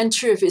 3rd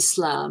century of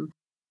Islam,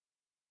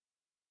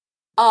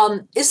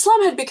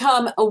 Islam had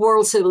become a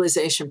world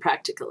civilization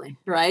practically,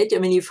 right? I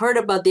mean, you've heard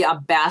about the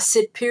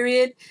Abbasid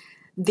period,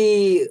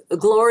 the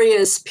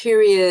glorious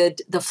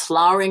period, the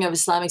flowering of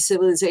Islamic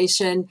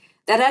civilization.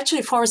 That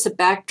actually forms the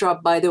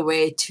backdrop, by the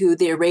way, to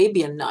the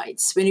Arabian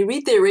Nights. When you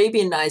read the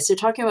Arabian Nights, they're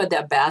talking about the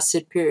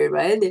Abbasid period,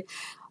 right?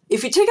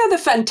 If you take out the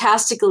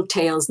fantastical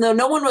tales,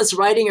 no one was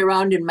riding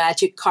around in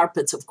magic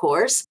carpets, of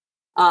course.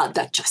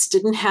 That just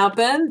didn't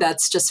happen.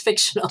 That's just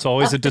fictional. It's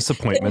always a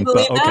disappointment,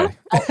 but okay.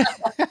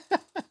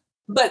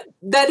 But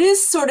that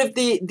is sort of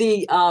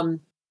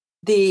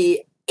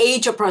the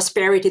age of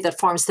prosperity that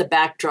forms the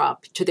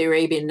backdrop to the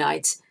Arabian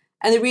Nights.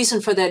 And the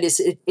reason for that is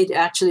it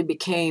actually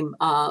became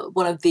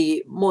one of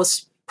the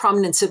most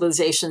prominent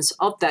civilizations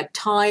of that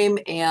time.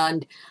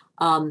 And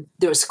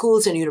There were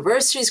schools and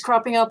universities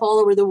cropping up all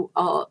over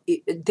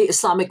the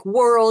Islamic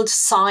world.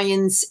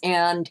 Science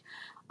and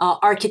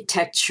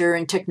architecture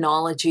and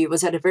technology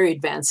was at a very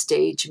advanced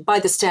stage by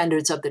the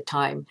standards of the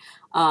time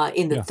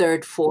in the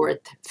 3rd,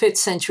 4th, 5th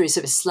centuries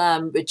of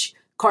Islam, which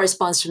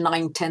corresponds to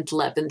 9th, 10th,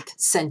 11th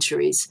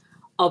centuries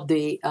of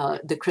the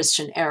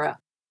Christian era.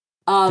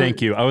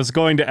 Thank you. I was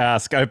going to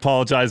ask. I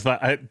apologize,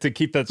 but to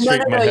keep that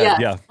straight in my head.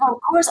 Yeah.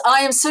 Of course, I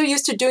am so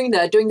used to doing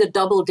the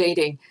double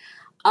dating.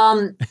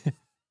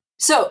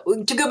 So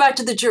to go back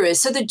to the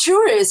jurists. So the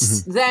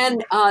jurists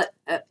then,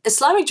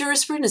 Islamic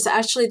jurisprudence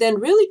actually then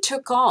really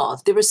took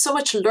off. There was so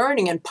much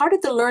learning, and part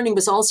of the learning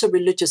was also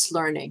religious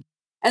learning.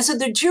 And so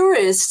the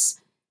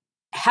jurists,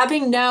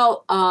 having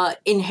now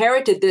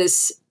inherited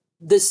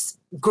this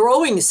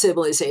growing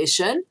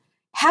civilization,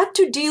 had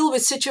to deal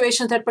with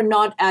situations that were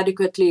not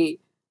adequately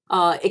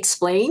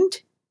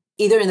explained,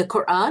 either in the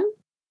Quran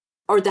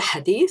or the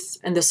Hadith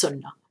and the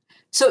Sunnah.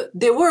 So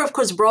there were, of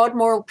course, broad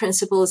moral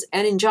principles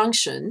and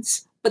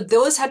injunctions, but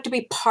those had to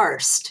be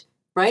parsed,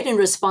 right, in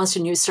response to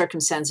new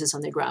circumstances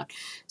on the ground.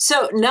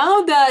 So now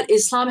that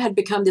Islam had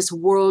become this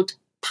world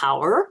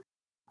power,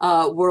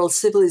 world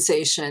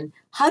civilization,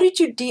 how do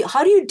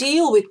you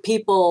deal with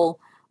people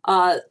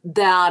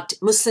that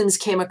Muslims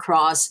came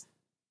across,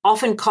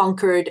 often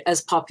conquered as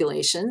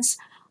populations?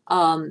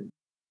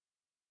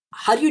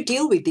 How do you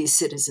deal with these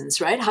citizens,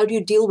 right? How do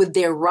you deal with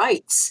their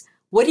rights?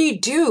 What do you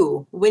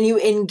do when you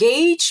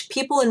engage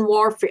people in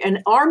warfare,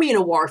 an army in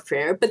a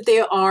warfare, but they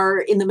are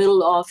in the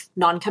middle of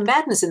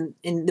non-combatants, in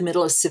the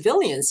middle of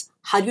civilians?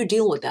 How do you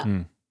deal with that?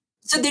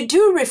 So they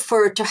do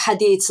refer to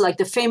hadiths, like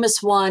the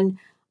famous one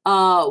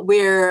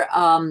where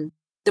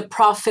the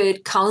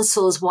Prophet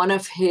counsels one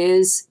of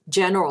his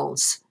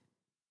generals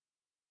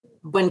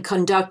when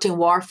conducting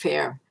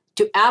warfare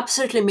to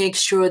absolutely make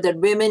sure that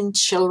women,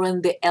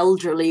 children, the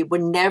elderly were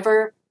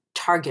never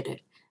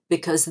targeted,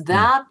 because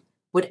that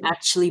would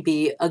actually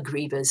be a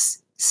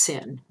grievous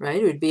sin,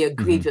 right? It would be a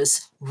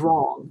grievous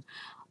wrong.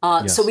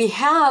 So we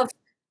have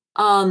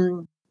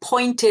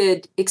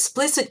pointed,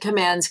 explicit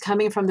commands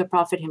coming from the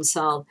Prophet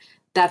himself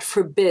that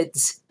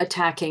forbids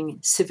attacking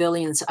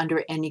civilians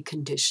under any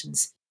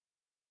conditions.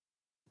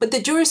 But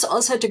the jurists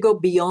also had to go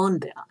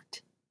beyond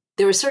that.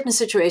 There were certain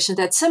situations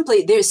that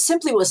there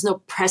simply was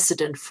no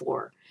precedent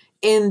for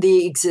in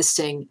the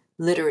existing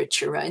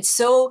literature, right?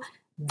 So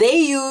they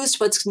used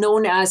what's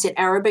known as, in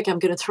Arabic, I'm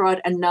going to throw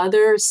out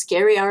another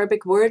scary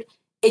Arabic word,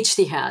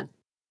 ijtihad.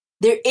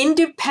 Their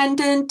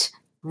independent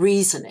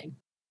reasoning.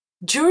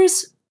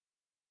 Jurists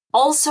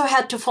also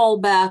had to fall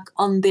back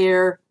on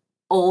their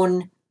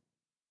own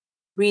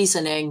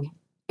reasoning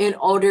in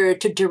order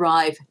to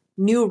derive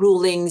new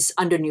rulings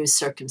under new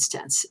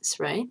circumstances,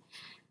 right?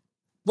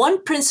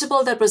 One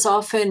principle that was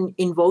often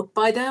invoked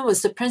by them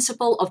was the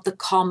principle of the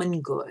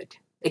common good.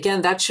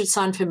 Again, that should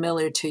sound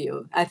familiar to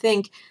you. I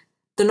think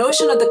the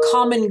notion of the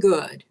common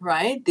good,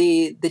 right,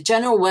 the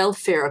general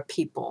welfare of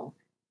people,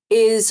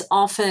 is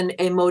often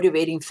a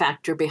motivating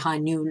factor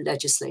behind new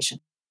legislation.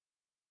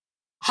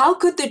 How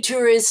could the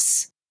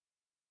jurists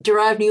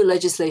derive new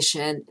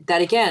legislation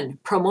that, again,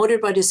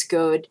 promoted what is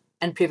good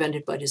and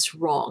prevented what is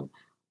wrong?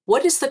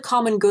 What is the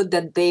common good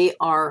that they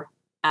are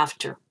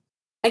after?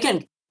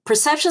 Again,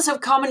 perceptions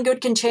of common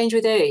good can change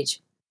with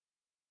age.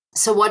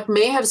 So what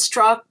may have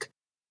struck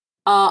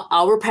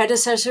our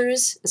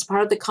predecessors as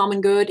part of the common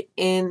good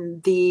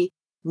in the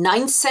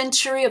 9th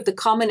century of the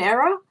Common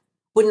Era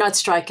would not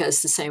strike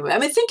us the same way. I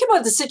mean, think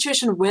about the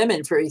situation of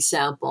women, for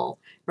example,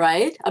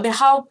 right? I mean,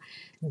 how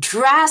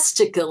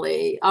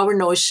drastically our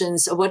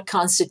notions of what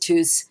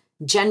constitutes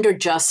gender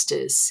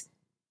justice,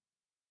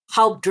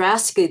 how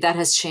drastically that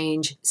has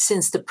changed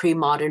since the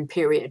pre-modern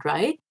period,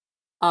 right?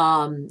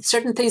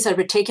 Certain things that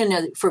were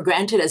taken for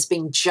granted as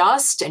being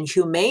just and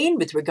humane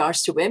with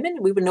regards to women,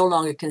 we would no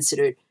longer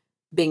consider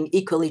being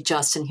equally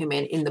just and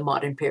humane in the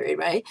modern period,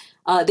 right?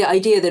 The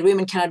idea that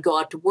women cannot go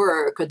out to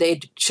work, or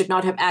they should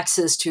not have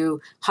access to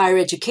higher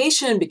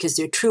education because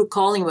their true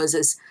calling was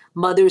as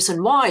mothers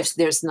and wives.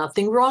 There's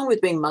nothing wrong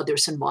with being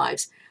mothers and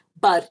wives.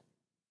 But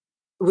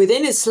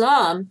within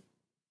Islam,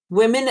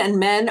 women and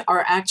men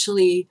are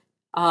actually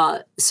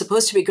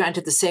supposed to be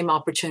granted the same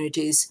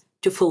opportunities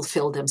to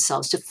fulfill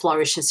themselves, to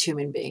flourish as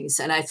human beings.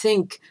 And I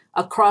think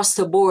across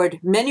the board,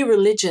 many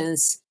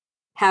religions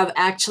have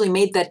actually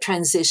made that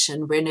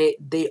transition where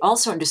they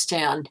also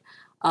understand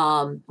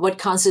what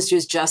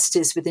constitutes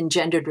justice within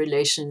gendered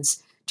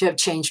relations to have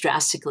changed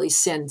drastically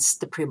since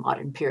the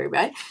pre-modern period,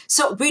 right?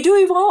 So we do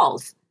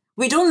evolve.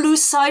 We don't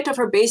lose sight of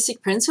our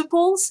basic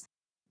principles,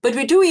 but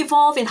we do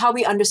evolve in how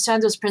we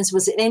understand those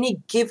principles in any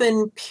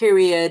given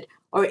period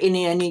or in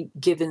any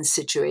given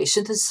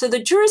situation. So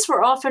the jurists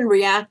were often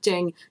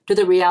reacting to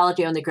the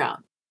reality on the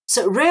ground.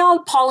 So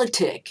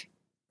realpolitik,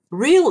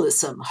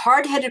 realism,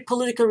 hard-headed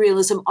political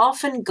realism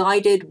often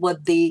guided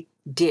what they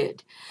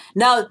did.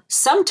 Now,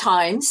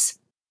 sometimes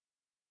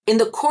in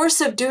the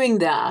course of doing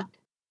that,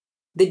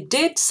 they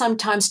did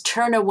sometimes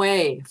turn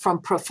away from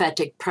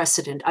prophetic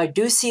precedent. I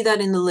do see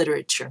that in the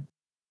literature.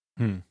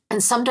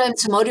 And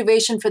sometimes the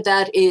motivation for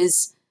that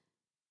is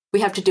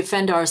we have to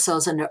defend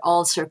ourselves under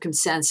all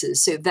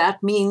circumstances. So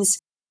that means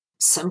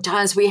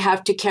sometimes we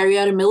have to carry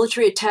out a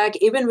military attack,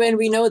 even when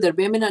we know that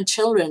women and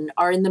children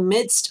are in the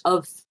midst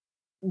of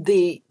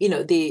the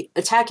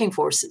attacking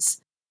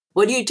forces.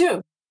 What do you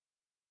do?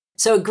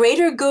 So a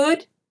greater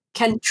good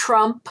can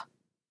trump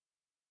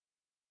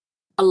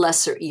a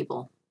lesser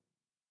evil.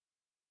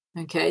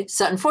 Okay,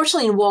 so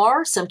unfortunately in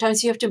war,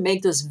 sometimes you have to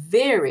make those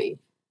very,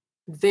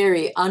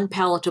 very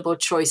unpalatable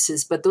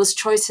choices, but those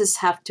choices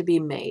have to be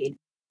made.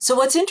 So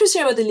what's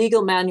interesting about the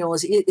legal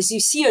manuals is you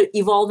see an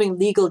evolving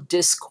legal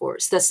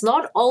discourse that's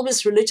not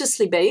always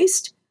religiously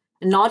based,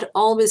 not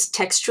always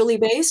textually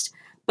based,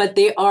 but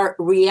they are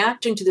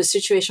reacting to the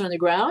situation on the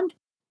ground,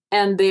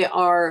 and they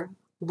are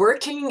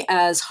working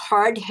as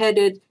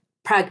hard-headed,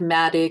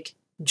 pragmatic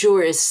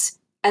jurists,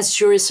 as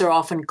jurists are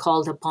often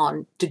called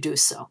upon to do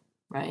so,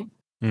 right?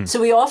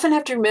 So we often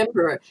have to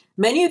remember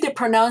many of the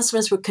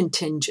pronouncements were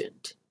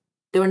contingent.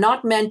 They were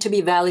not meant to be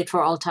valid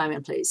for all time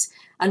and place.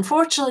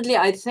 Unfortunately,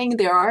 I think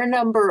there are a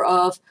number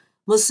of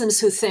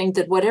Muslims who think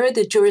that whatever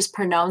the jurist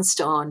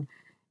pronounced on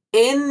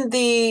in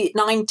the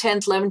 9th,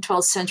 10th, 11th,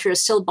 12th century are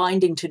still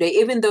binding today,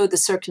 even though the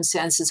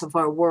circumstances of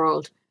our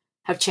world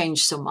have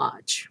changed so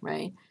much,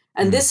 right?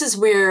 And this is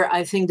where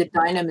I think the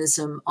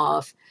dynamism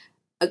of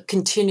a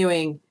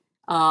continuing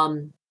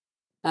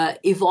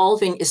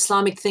evolving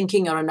Islamic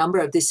thinking on a number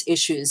of these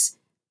issues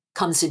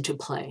comes into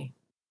play.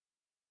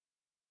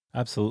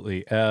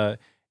 Absolutely.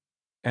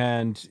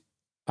 And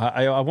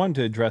I wanted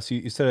to address,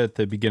 you said at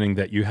the beginning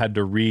that you had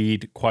to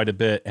read quite a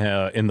bit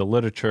in the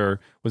literature.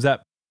 Was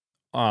that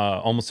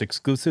almost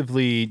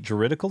exclusively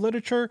juridical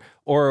literature,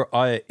 or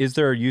is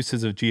there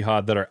uses of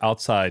jihad that are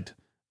outside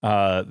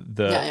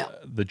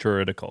the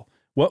juridical?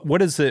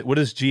 What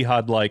is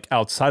jihad like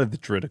outside of the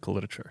juridical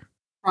literature?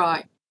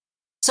 Right.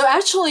 So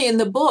actually in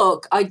the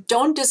book, I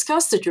don't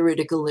discuss the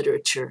juridical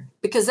literature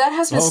because that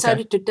has been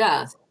studied to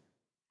death.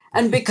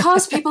 And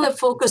because people have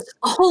focused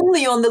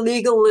only on the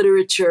legal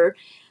literature,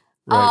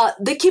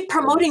 they keep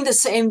promoting the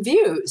same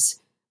views.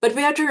 But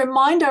we have to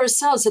remind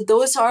ourselves that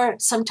those are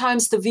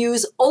sometimes the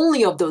views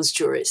only of those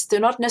jurists. They're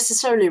not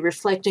necessarily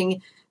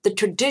reflecting the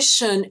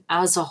tradition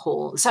as a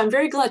whole. So I'm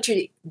very glad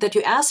that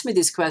you asked me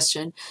this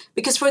question,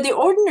 because for the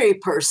ordinary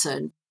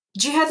person,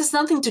 jihad has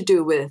nothing to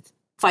do with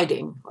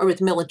fighting or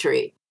with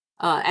military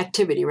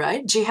activity,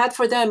 right? Jihad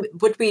for them,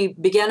 what we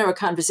began our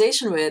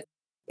conversation with,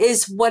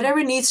 is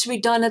whatever needs to be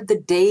done at the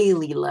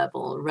daily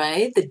level,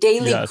 right? The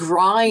daily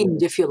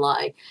grind, if you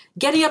like.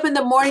 Getting up in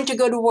the morning to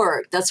go to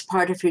work, that's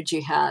part of your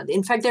jihad.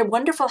 In fact, there are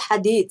wonderful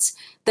hadiths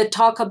that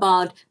talk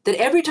about that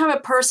every time a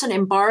person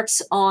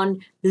embarks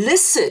on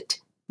licit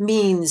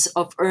means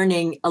of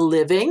earning a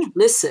living,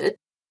 licit,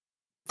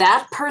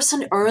 that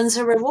person earns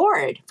a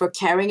reward for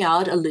carrying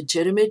out a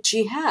legitimate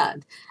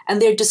jihad.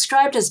 And they're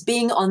described as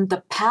being on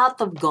the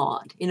path of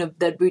God.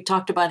 That we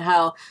talked about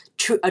how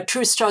a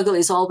true struggle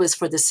is always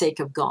for the sake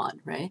of God,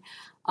 right?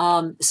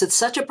 So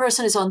such a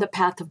person is on the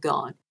path of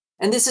God.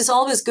 And this is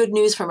always good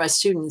news for my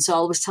students. I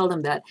always tell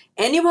them that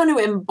anyone who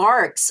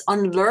embarks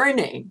on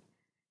learning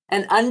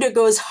and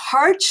undergoes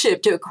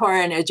hardship to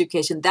acquire an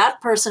education, that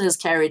person has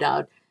carried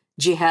out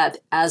jihad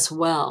as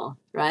well,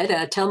 right? And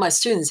I tell my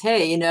students,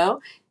 hey,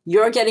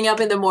 you're getting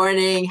up in the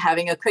morning,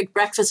 having a quick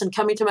breakfast, and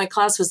coming to my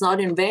class was not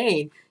in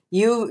vain.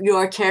 You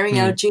are carrying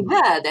out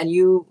jihad, and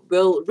you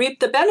will reap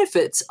the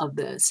benefits of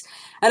this.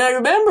 And I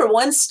remember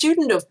one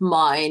student of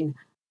mine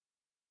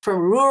from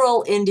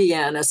rural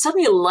Indiana,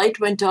 suddenly a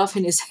light went off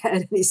in his head,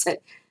 and he said,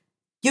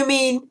 "You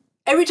mean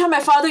every time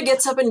my father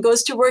gets up and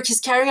goes to work, he's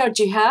carrying out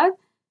jihad?"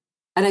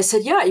 And I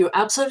said, "Yeah, you're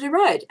absolutely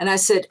right." And I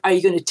said, "Are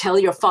you going to tell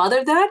your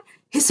father that?"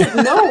 He said,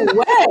 "No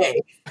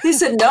way." He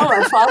said, "No,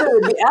 my father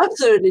would be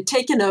absolutely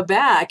taken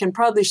aback and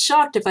probably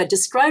shocked if I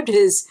described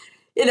his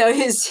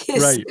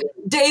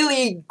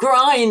daily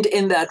grind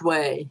in that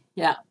way."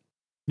 Yeah.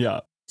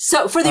 Yeah.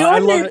 So for the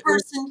ordinary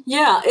person,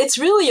 it's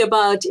really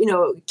about,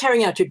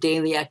 carrying out your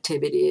daily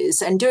activities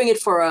and doing it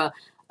for a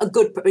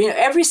good,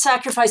 every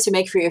sacrifice you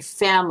make for your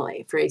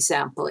family, for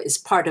example, is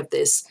part of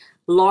this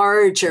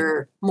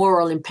larger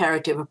moral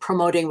imperative of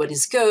promoting what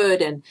is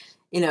good and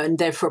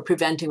therefore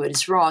preventing what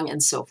is wrong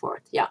and so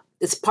forth. Yeah,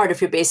 it's part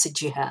of your basic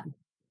jihad.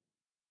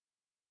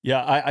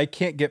 Yeah, I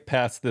can't get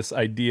past this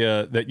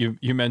idea that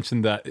you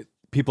mentioned that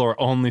people are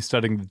only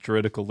studying the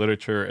juridical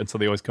literature, and so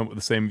they always come up with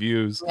the same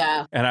views.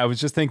 Yeah. And I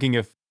was just thinking,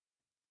 if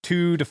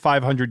 200 to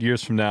 500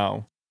 years from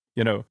now,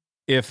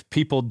 if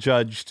people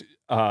judged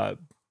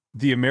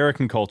the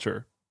American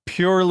culture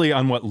purely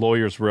on what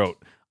lawyers wrote,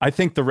 I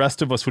think the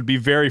rest of us would be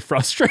very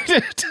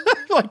frustrated.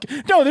 Like,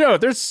 no,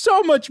 there's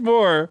so much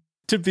more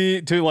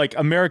to like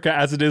America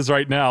as it is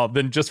right now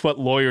than just what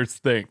lawyers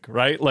think,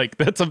 right? Like,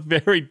 that's a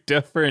very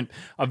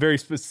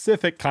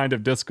specific kind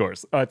of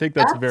discourse. I think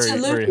that's very,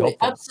 very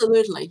helpful.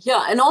 Absolutely.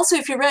 Yeah. And also,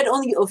 if you read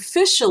only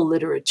official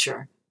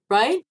literature,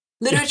 right?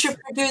 Literature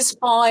produced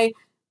by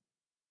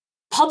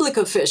public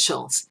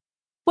officials.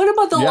 What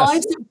about the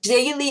lives of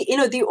daily,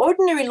 the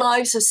ordinary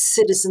lives of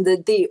citizens,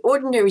 the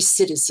ordinary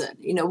citizen?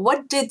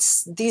 What did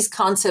these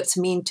concepts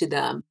mean to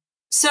them?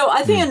 So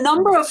I think a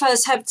number of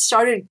us have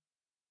started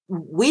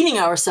weaning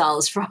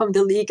ourselves from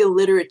the legal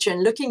literature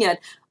and looking at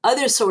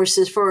other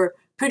sources for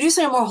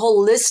producing a more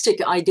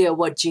holistic idea of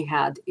what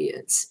jihad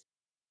is.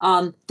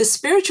 The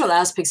spiritual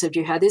aspects of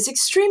jihad is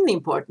extremely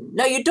important.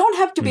 Now, you don't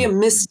have to be a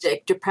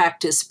mystic to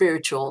practice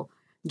spiritual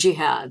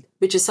jihad,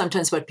 which is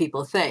sometimes what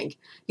people think.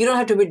 You don't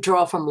have to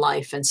withdraw from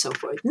life and so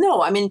forth.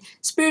 No, I mean,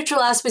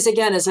 spiritual aspects,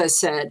 again, as I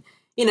said,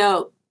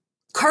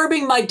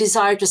 curbing my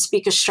desire to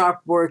speak a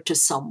sharp word to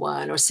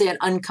someone or say an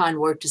unkind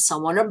word to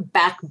someone or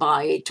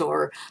backbite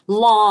or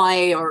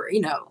lie or,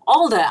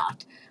 all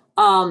that.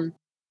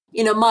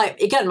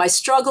 My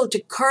struggle to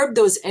curb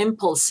those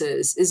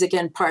impulses is,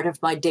 again, part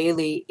of my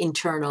daily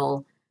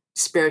internal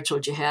spiritual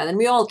jihad. And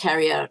we all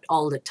carry out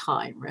all the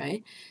time,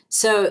 right?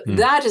 So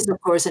that is,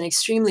 of course, an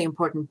extremely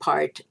important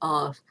part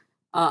of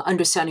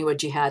understanding what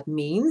jihad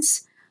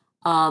means.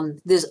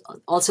 There's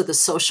also the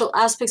social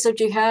aspects of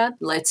jihad.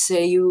 Let's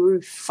say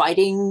you're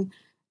fighting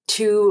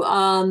to,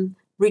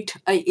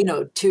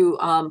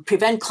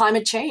 prevent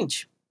climate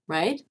change,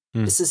 right?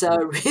 This is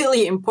a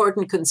really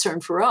important concern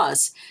for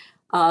us.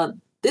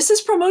 This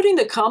is promoting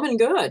the common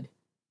good.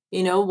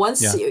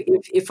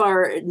 If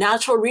our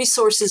natural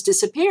resources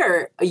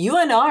disappear, you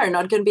and I are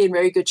not going to be in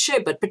very good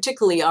shape, but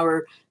particularly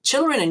our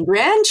children and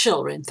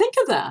grandchildren. Think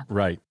of that.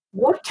 Right.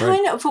 What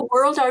kind of a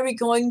world are we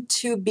going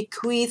to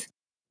bequeath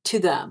to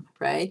them,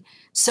 right?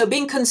 So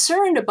being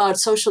concerned about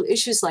social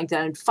issues like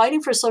that and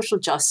fighting for social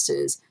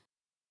justice,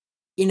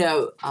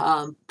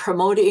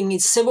 promoting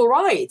civil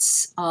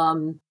rights,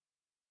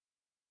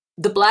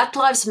 the Black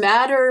Lives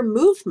Matter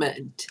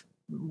movement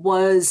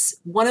was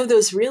one of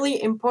those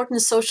really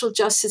important social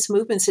justice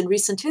movements in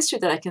recent history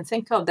that I can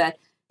think of that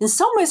in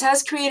some ways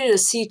has created a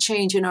sea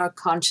change in our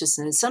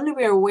consciousness. Something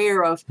we are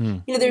aware of.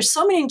 There's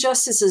so many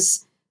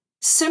injustices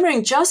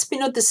simmering just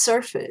beneath the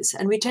surface,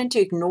 and we tend to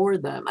ignore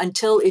them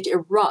until it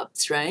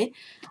erupts, right?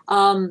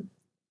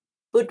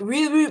 But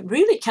we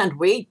really can't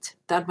wait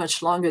that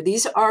much longer.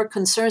 These are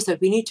concerns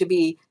that we need to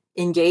be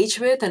engaged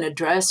with and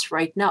address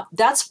right now.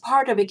 That's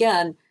part of,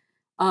 again,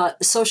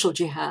 social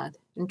jihad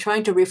and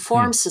trying to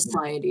reform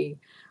society,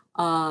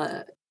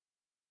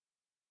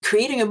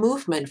 creating a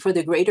movement for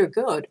the greater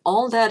good.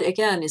 All that,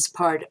 again, is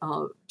part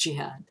of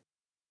jihad.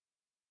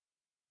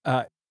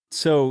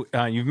 So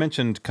you've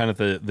mentioned kind of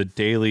the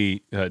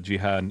daily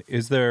jihad.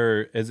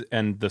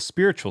 And the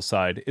spiritual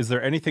side? Is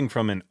there anything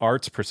from an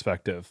arts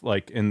perspective,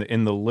 like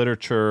in the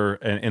literature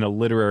and in a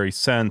literary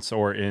sense,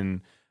 or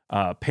in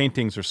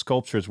paintings or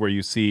sculptures, where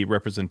you see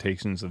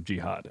representations of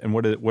jihad? And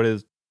what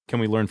can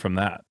we learn from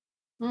that?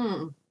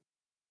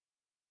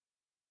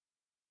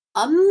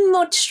 I'm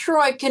not sure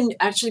I can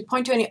actually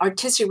point to any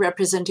artistic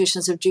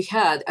representations of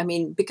jihad. I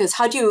mean, because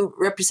how do you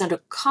represent a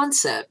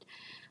concept?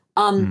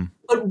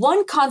 But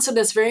one concept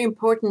that's very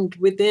important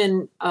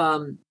within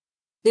the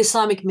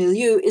Islamic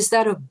milieu is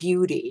that of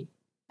beauty.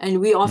 And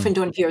we often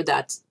don't hear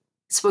that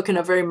spoken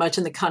of very much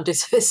in the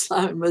context of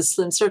Islam and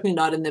Muslims, certainly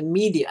not in the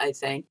media, I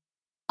think.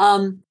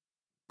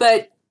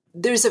 But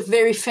there's a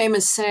very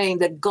famous saying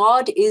that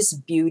God is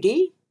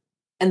beauty,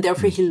 and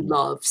therefore he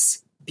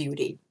loves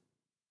beauty.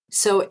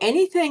 So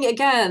anything,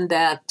 again,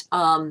 that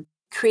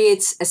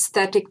creates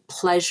aesthetic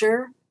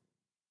pleasure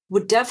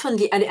would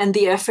definitely, and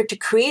the effort to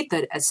create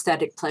that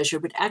aesthetic pleasure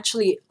would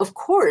actually, of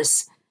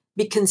course,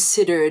 be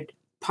considered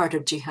part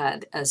of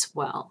jihad as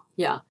well.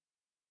 Yeah.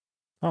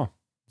 Oh,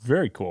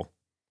 very cool.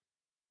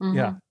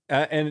 Yeah.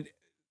 And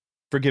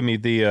forgive me,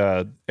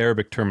 the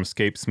Arabic term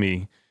escapes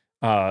me.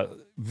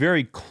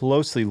 Very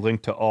closely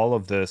linked to all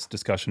of this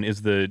discussion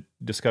is the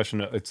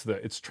discussion.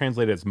 It's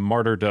translated as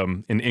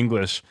martyrdom in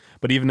English,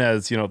 but even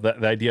as the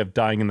idea of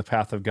dying in the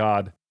path of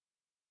God,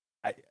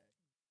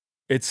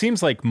 it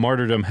seems like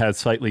martyrdom has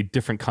slightly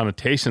different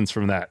connotations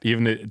from that,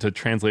 even to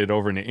translate it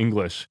over into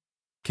English.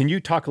 Can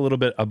you talk a little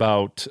bit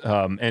about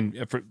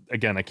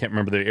again, I can't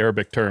remember the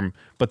Arabic term,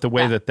 but the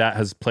way that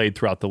has played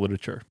throughout the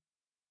literature?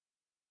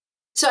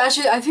 So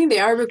actually, I think the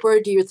Arabic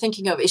word you're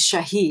thinking of is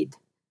shaheed.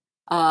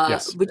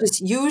 Yes. Which is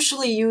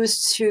usually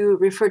used to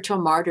refer to a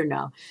martyr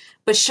now.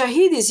 But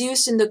shaheed is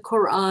used in the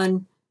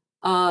Quran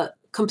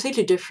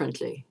completely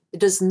differently. It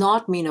does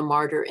not mean a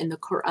martyr in the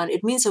Quran.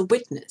 It means a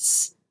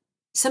witness,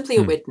 simply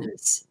a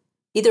witness,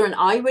 either an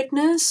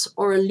eyewitness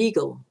or a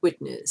legal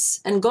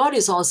witness. And God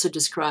is also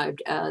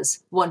described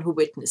as one who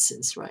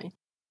witnesses, right?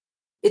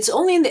 It's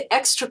only in the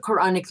extra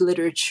Quranic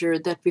literature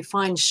that we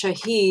find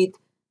shaheed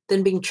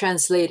then being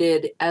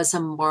translated as a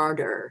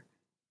martyr.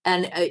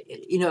 And,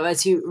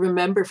 as you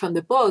remember from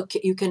the book,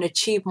 you can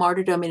achieve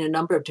martyrdom in a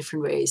number of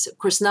different ways. Of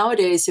course,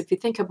 nowadays, if you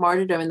think of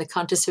martyrdom in the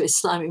context of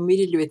Islam,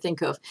 immediately we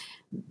think of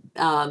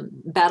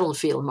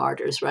battlefield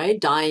martyrs, right?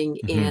 Dying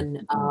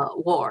in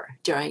war,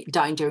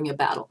 dying during a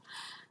battle.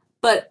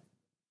 But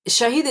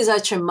shaheed is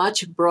actually a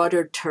much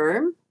broader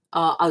term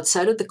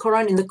outside of the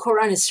Quran. In the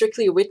Quran, it's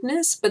strictly a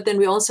witness, but then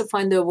we also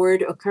find the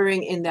word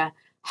occurring in the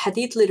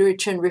hadith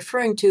literature and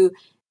referring to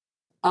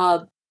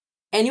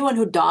anyone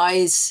who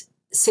dies,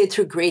 say,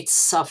 through great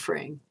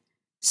suffering.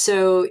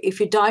 So if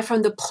you die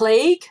from the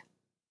plague,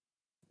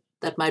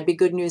 that might be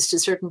good news to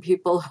certain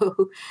people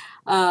who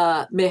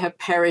may have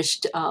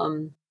perished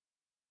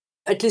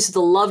at least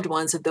the loved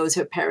ones of those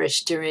who have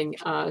perished during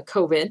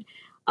COVID.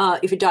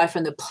 If you die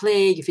from the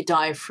plague, if you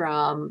die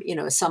from,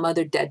 some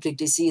other deadly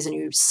disease and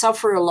you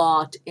suffer a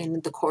lot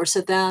in the course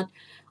of that.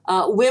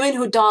 Women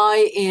who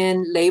die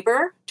in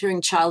labor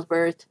during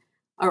childbirth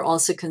are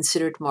also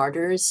considered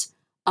martyrs.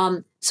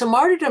 So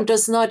martyrdom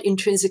does not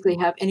intrinsically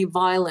have any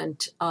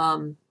violent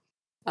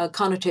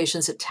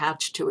connotations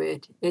attached to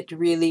it. It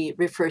really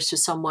refers to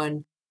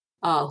someone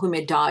who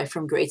may die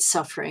from great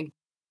suffering.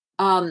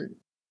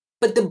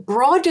 But the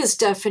broadest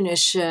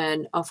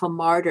definition of a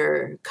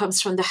martyr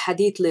comes from the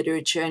Hadith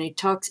literature, and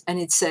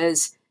it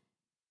says,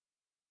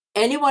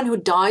 anyone who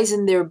dies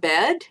in their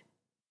bed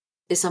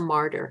is a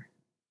martyr.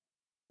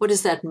 What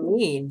does that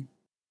mean?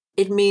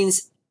 It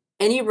means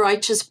any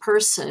righteous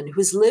person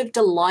who's lived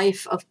a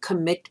life of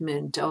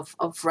commitment, of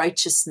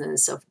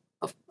righteousness,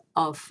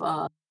 of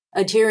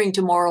adhering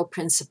to moral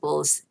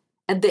principles.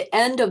 At the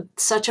end of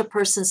such a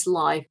person's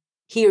life,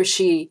 he or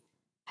she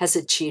has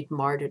achieved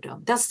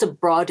martyrdom. That's the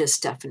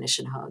broadest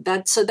definition.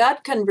 So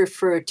that can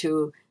refer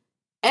to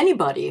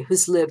anybody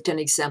who's lived an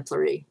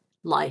exemplary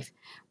life.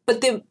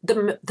 But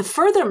the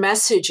further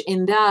message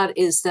in that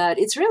is that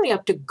it's really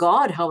up to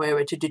God,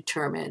 however, to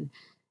determine.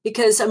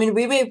 Because,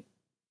 we may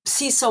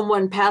see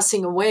someone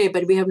passing away,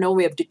 but we have no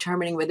way of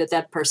determining whether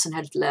that person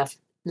had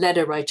led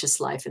a righteous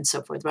life and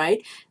so forth,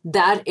 right?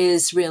 That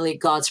is really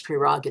God's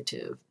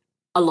prerogative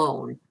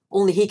alone.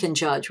 Only he can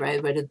judge,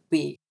 right, whether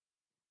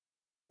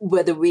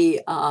we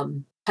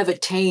have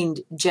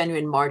attained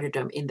genuine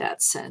martyrdom in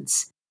that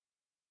sense.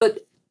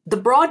 But the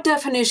broad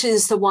definition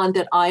is the one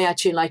that I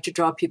actually like to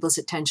draw people's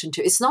attention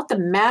to. It's not the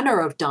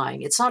manner of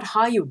dying. It's not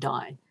how you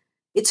die.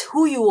 It's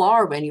who you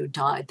are when you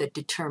die that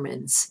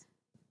determines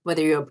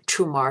whether you're a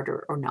true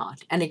martyr or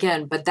not. And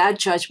again, but that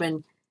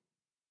judgment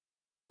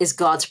is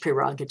God's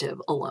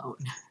prerogative alone.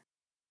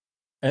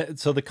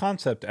 So the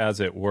concept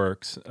as it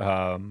works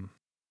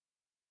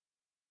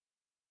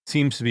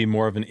seems to be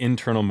more of an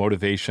internal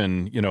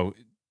motivation,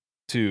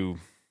 to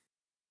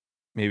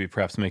maybe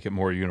perhaps make it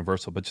more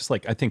universal, but just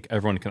like, I think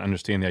everyone can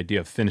understand the idea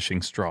of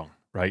finishing strong,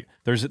 right?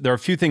 There are a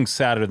few things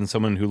sadder than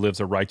someone who lives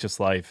a righteous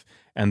life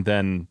and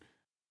then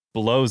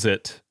blows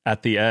it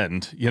at the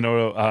end,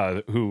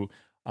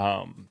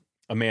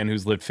 a man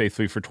who's lived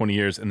faithfully for 20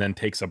 years and then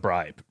takes a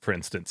bribe, for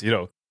instance,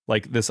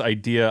 like this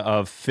idea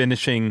of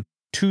finishing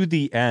to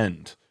the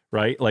end,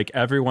 right? Like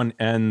everyone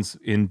ends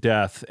in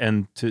death,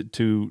 and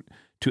to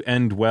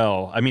end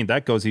well.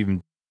 That goes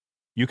even,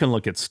 you can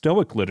look at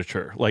Stoic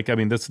literature. Like,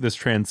 this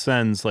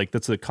transcends, like,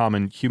 that's a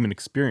common human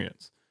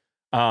experience.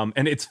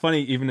 And it's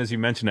funny, even as you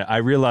mentioned it, I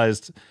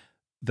realized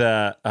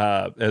that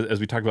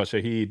as we talk about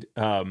Shaheed,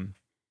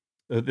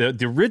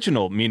 the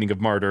original meaning of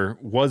martyr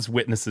was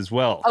witness as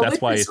well. That's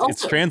why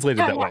it's translated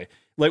that way.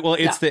 Like, well,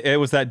 it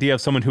was that idea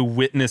of someone who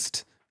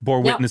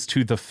bore witness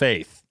to the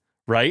faith,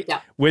 right?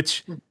 Yeah.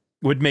 Which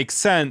would make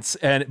sense.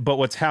 But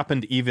what's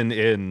happened even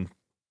in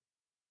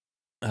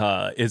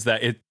is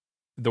that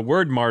the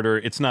word martyr,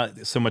 it's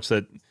not so much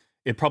that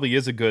it probably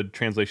is a good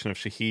translation of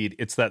Shaheed.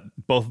 It's that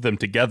both of them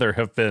together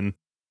have been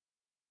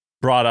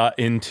brought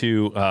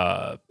into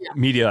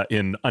media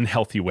in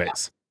unhealthy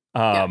ways.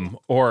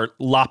 Or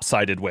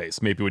lopsided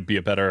ways, maybe would be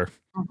a better,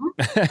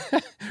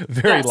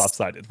 very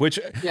lopsided, which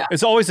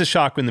is always a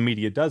shock when the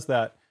media does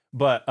that.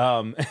 But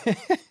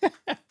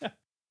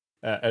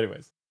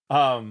anyways,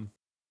 awesome.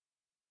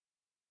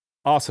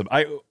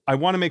 I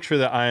want to make sure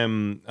that I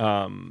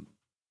am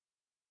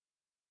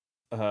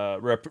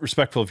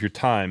respectful of your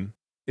time.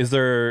 Is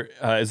there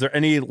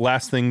any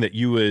last thing that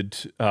you would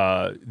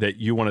that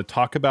you want to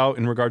talk about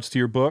in regards to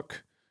your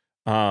book?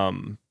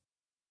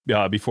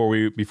 Before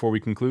we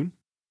conclude.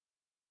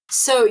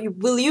 So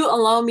will you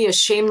allow me a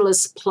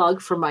shameless plug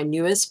for my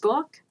newest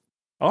book?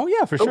 Oh,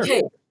 yeah, for sure.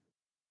 Okay.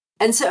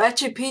 And so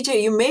actually,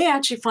 PJ, you may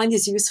actually find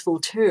this useful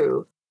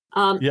too.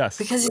 Yes.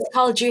 Because it's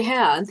called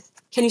Jihad.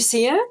 Can you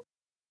see it?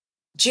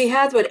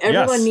 Jihad, what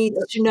everyone needs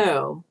to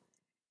know.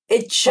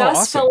 It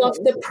just fell off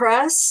the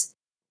press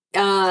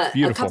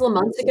a couple of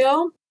months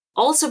ago.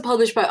 Also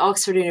published by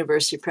Oxford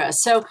University Press.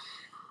 So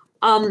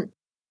I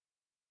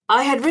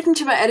had written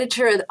to my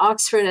editor at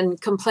Oxford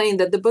and complained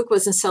that the book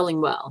wasn't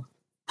selling well.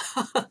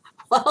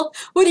 Well,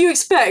 what do you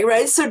expect,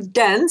 right? It's so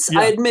dense,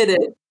 I admit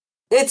it.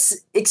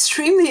 It's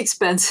extremely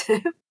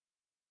expensive.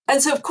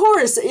 And so, of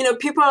course,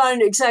 people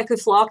aren't exactly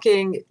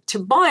flocking to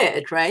buy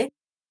it, right?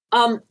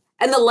 And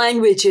the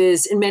language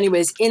is, in many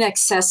ways,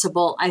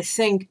 inaccessible, I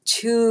think,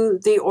 to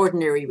the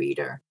ordinary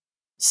reader.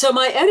 So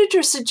my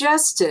editor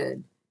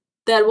suggested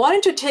that why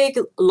don't you take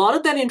a lot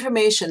of that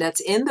information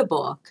that's in the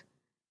book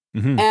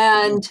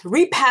and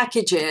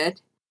repackage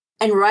it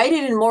and write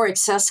it in more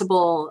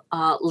accessible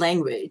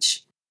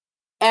language,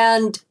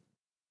 and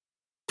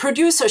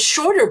produce a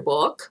shorter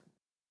book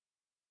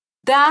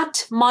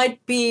that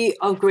might be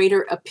of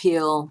greater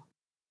appeal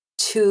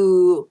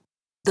to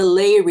the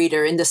lay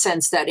reader, in the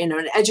sense that, an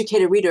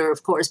educated reader,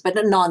 of course, but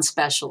a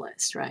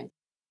non-specialist, right?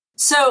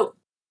 So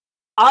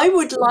I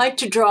would like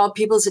to draw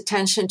people's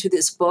attention to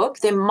this book.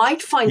 They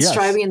might find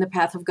Striving in the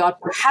Path of God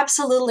perhaps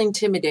a little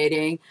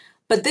intimidating,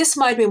 but this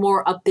might be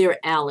more up their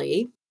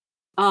alley.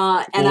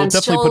 And we'll I'm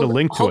definitely still put a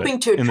link to hoping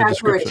it to in the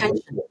attract your description.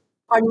 attention.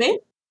 Pardon me?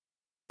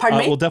 Pardon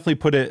me? We'll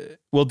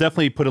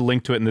definitely put a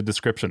link to it in the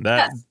description.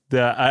 Yes.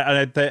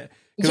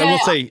 Because I will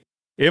say,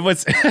 it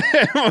was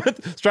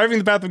Striving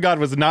the Path of God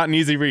was not an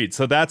easy read.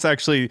 So that's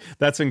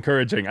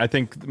encouraging. I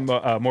think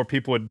more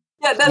people would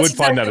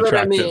find that attractive. What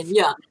I mean.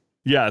 Yeah.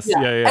 Yes.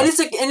 Yeah. Yeah. And it's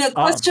in a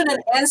question and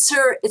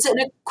answer. It's in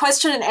a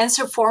question and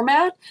answer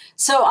format.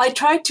 So I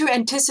try to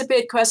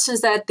anticipate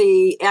questions that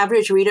the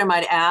average reader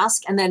might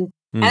ask, and then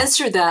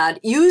answer that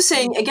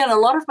using, again, a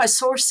lot of my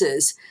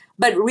sources,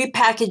 but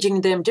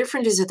repackaging them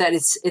differently so that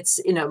it's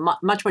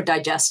much more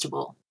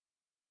digestible.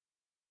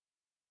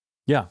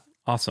 Yeah.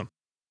 Awesome.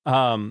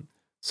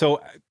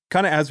 So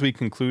kind of as we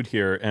conclude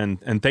here,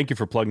 and thank you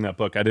for plugging that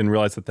book. I didn't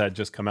realize that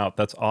just come out.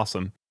 That's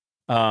awesome.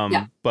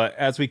 But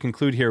as we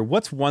conclude here,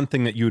 what's one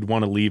thing that you would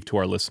want to leave to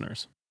our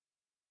listeners?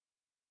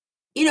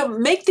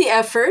 Make the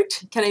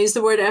effort. Can I use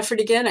the word effort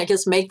again? I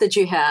guess make the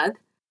jihad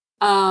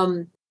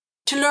to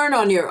learn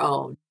on your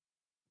own.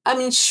 I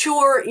mean,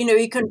 sure,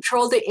 you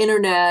control the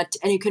internet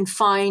and you can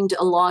find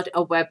a lot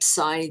of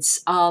websites.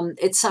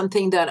 It's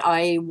something that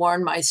I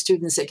warn my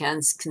students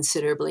against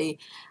considerably.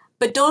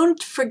 But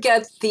don't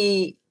forget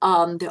the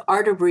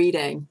art of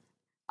reading.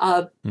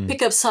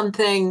 Pick up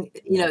something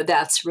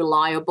that's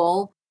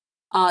reliable.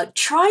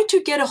 Try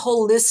to get a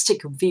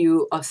holistic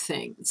view of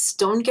things.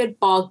 Don't get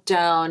bogged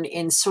down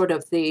in sort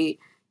of the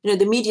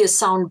media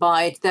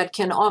soundbite that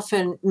can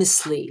often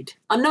mislead.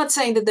 I'm not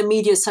saying that the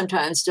media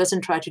sometimes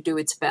doesn't try to do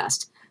its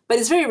best, but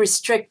it's very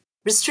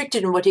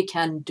restricted in what it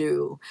can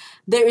do.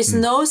 There is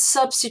no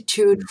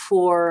substitute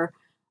for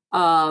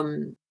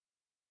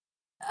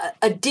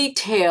a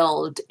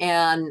detailed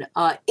and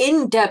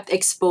in-depth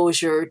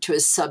exposure to a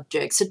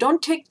subject. So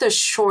don't take the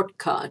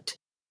shortcut.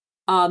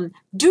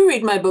 Do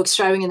read my book,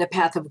 Striving in the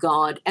Path of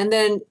God, and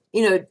then,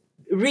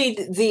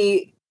 read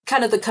the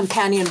kind of the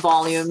companion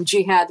volume,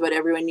 Jihad, What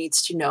Everyone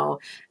Needs to Know.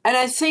 And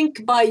I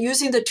think by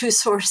using the two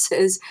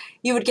sources,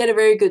 you would get a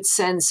very good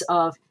sense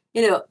of,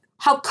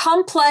 how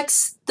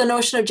complex the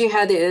notion of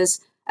jihad is,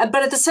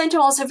 but at the same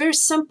time, also a very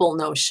simple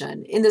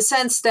notion in the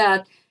sense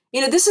that,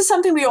 this is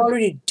something we're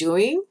already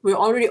doing. We're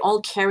already all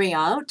carrying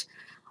out.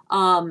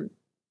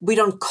 We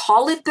don't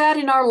call it that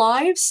in our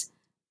lives,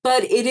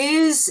 but it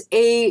is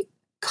a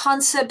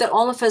concept that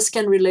all of us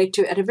can relate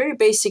to at a very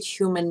basic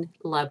human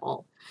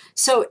level.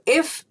 So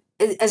if,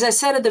 as I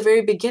said at the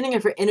very beginning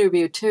of our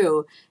interview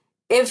too,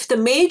 if the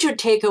major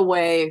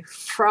takeaway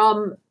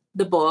from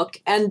the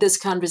book and this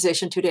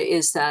conversation today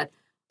is that,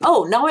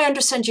 oh, now I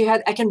understand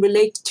jihad, I can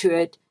relate to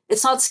it.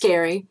 It's not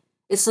scary.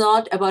 It's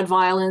not about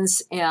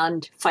violence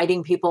and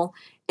fighting people.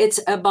 It's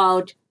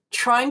about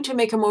trying to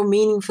make a more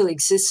meaningful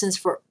existence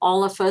for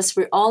all of us.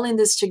 We're all in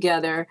this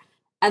together.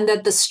 And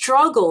that the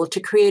struggle to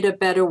create a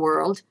better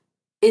world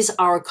is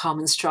our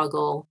common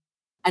struggle.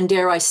 And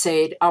dare I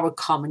say it, our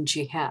common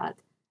jihad.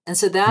 And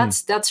so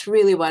that's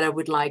really what I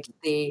would like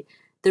the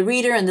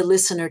reader and the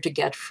listener to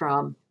get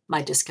from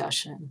my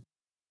discussion.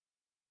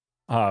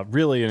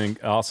 Really an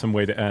awesome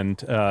way to end.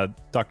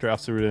 Dr.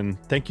 Afzarudin,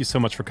 thank you so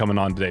much for coming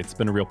on today. It's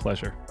been a real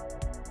pleasure.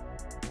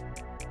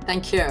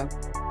 Thank you.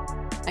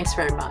 Thanks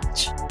very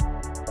much.